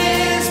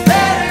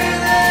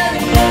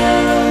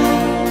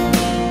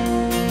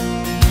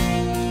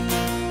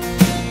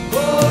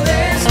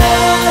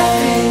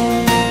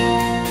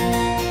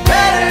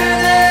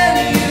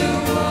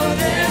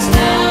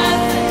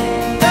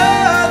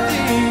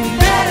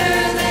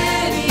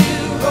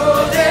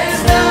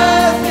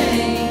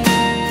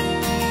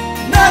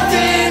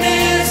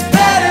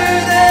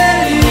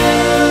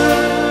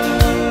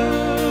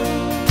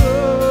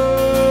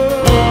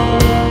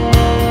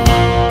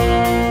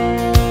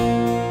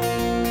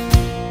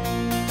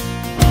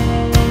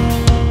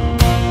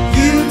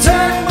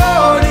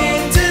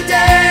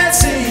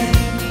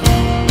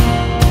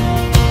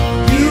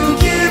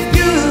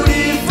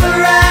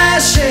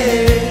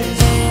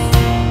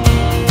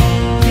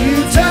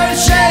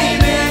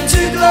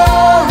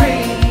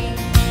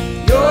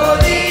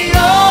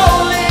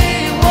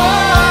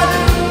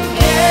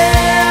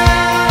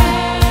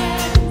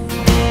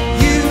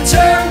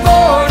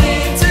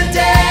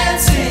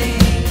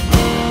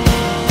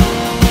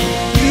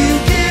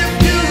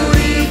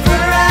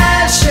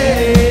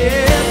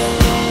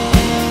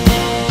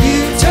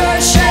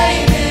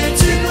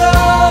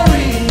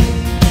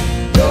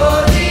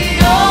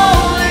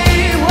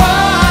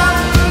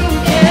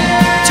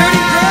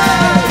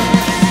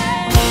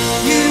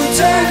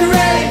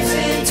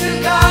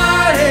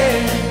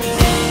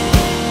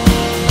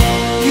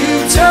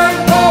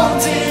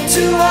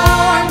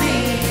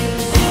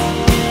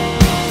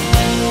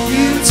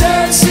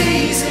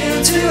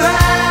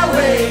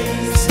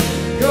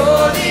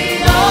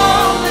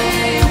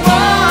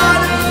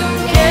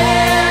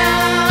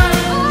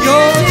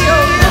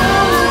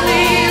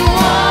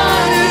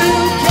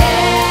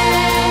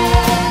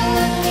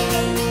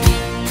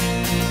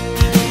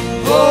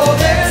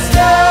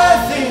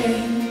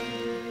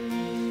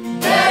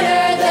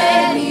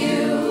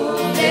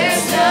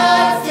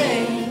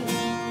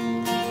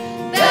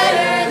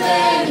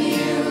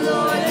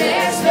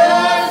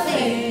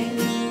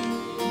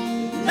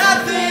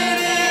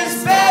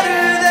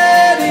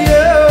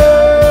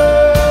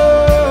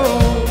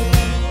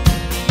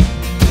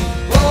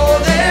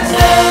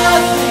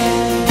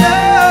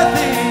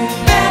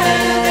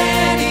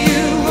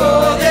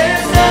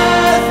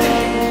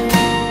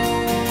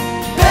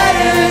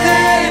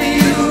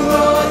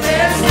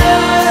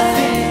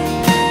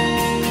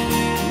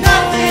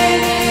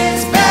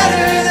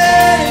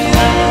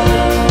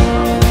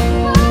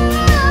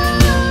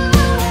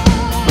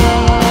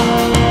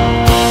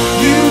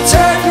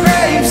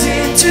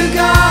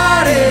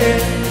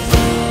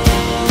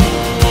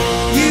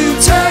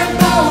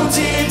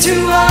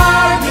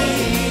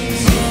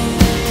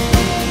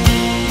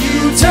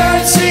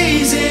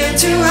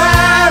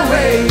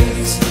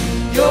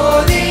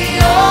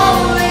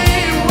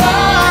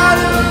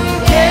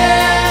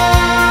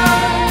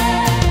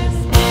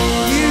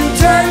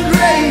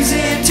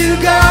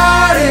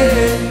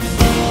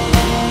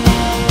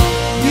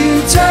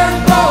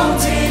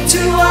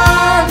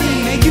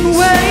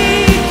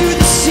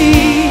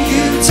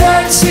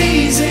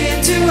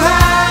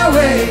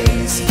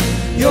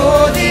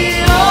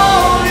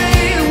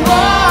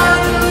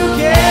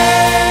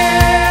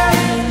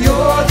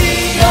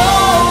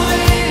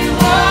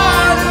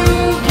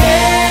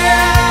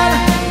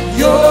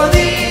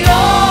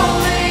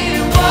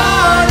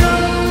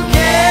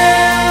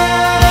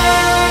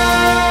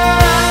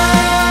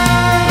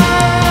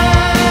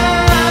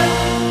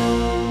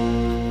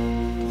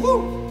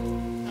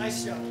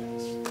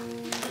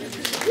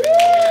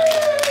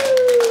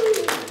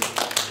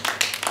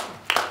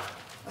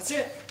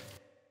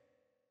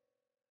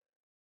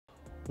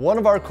 One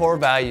of our core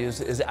values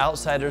is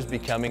outsiders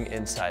becoming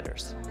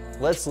insiders.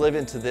 Let's live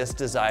into this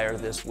desire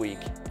this week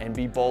and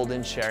be bold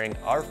in sharing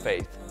our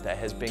faith that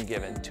has been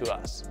given to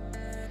us.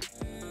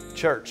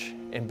 Church,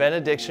 in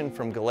benediction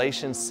from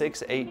Galatians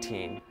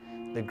 6:18,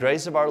 the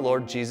grace of our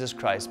Lord Jesus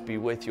Christ be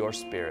with your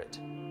spirit.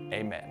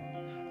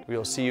 Amen. We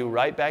will see you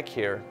right back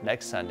here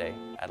next Sunday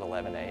at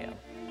 11 a.m.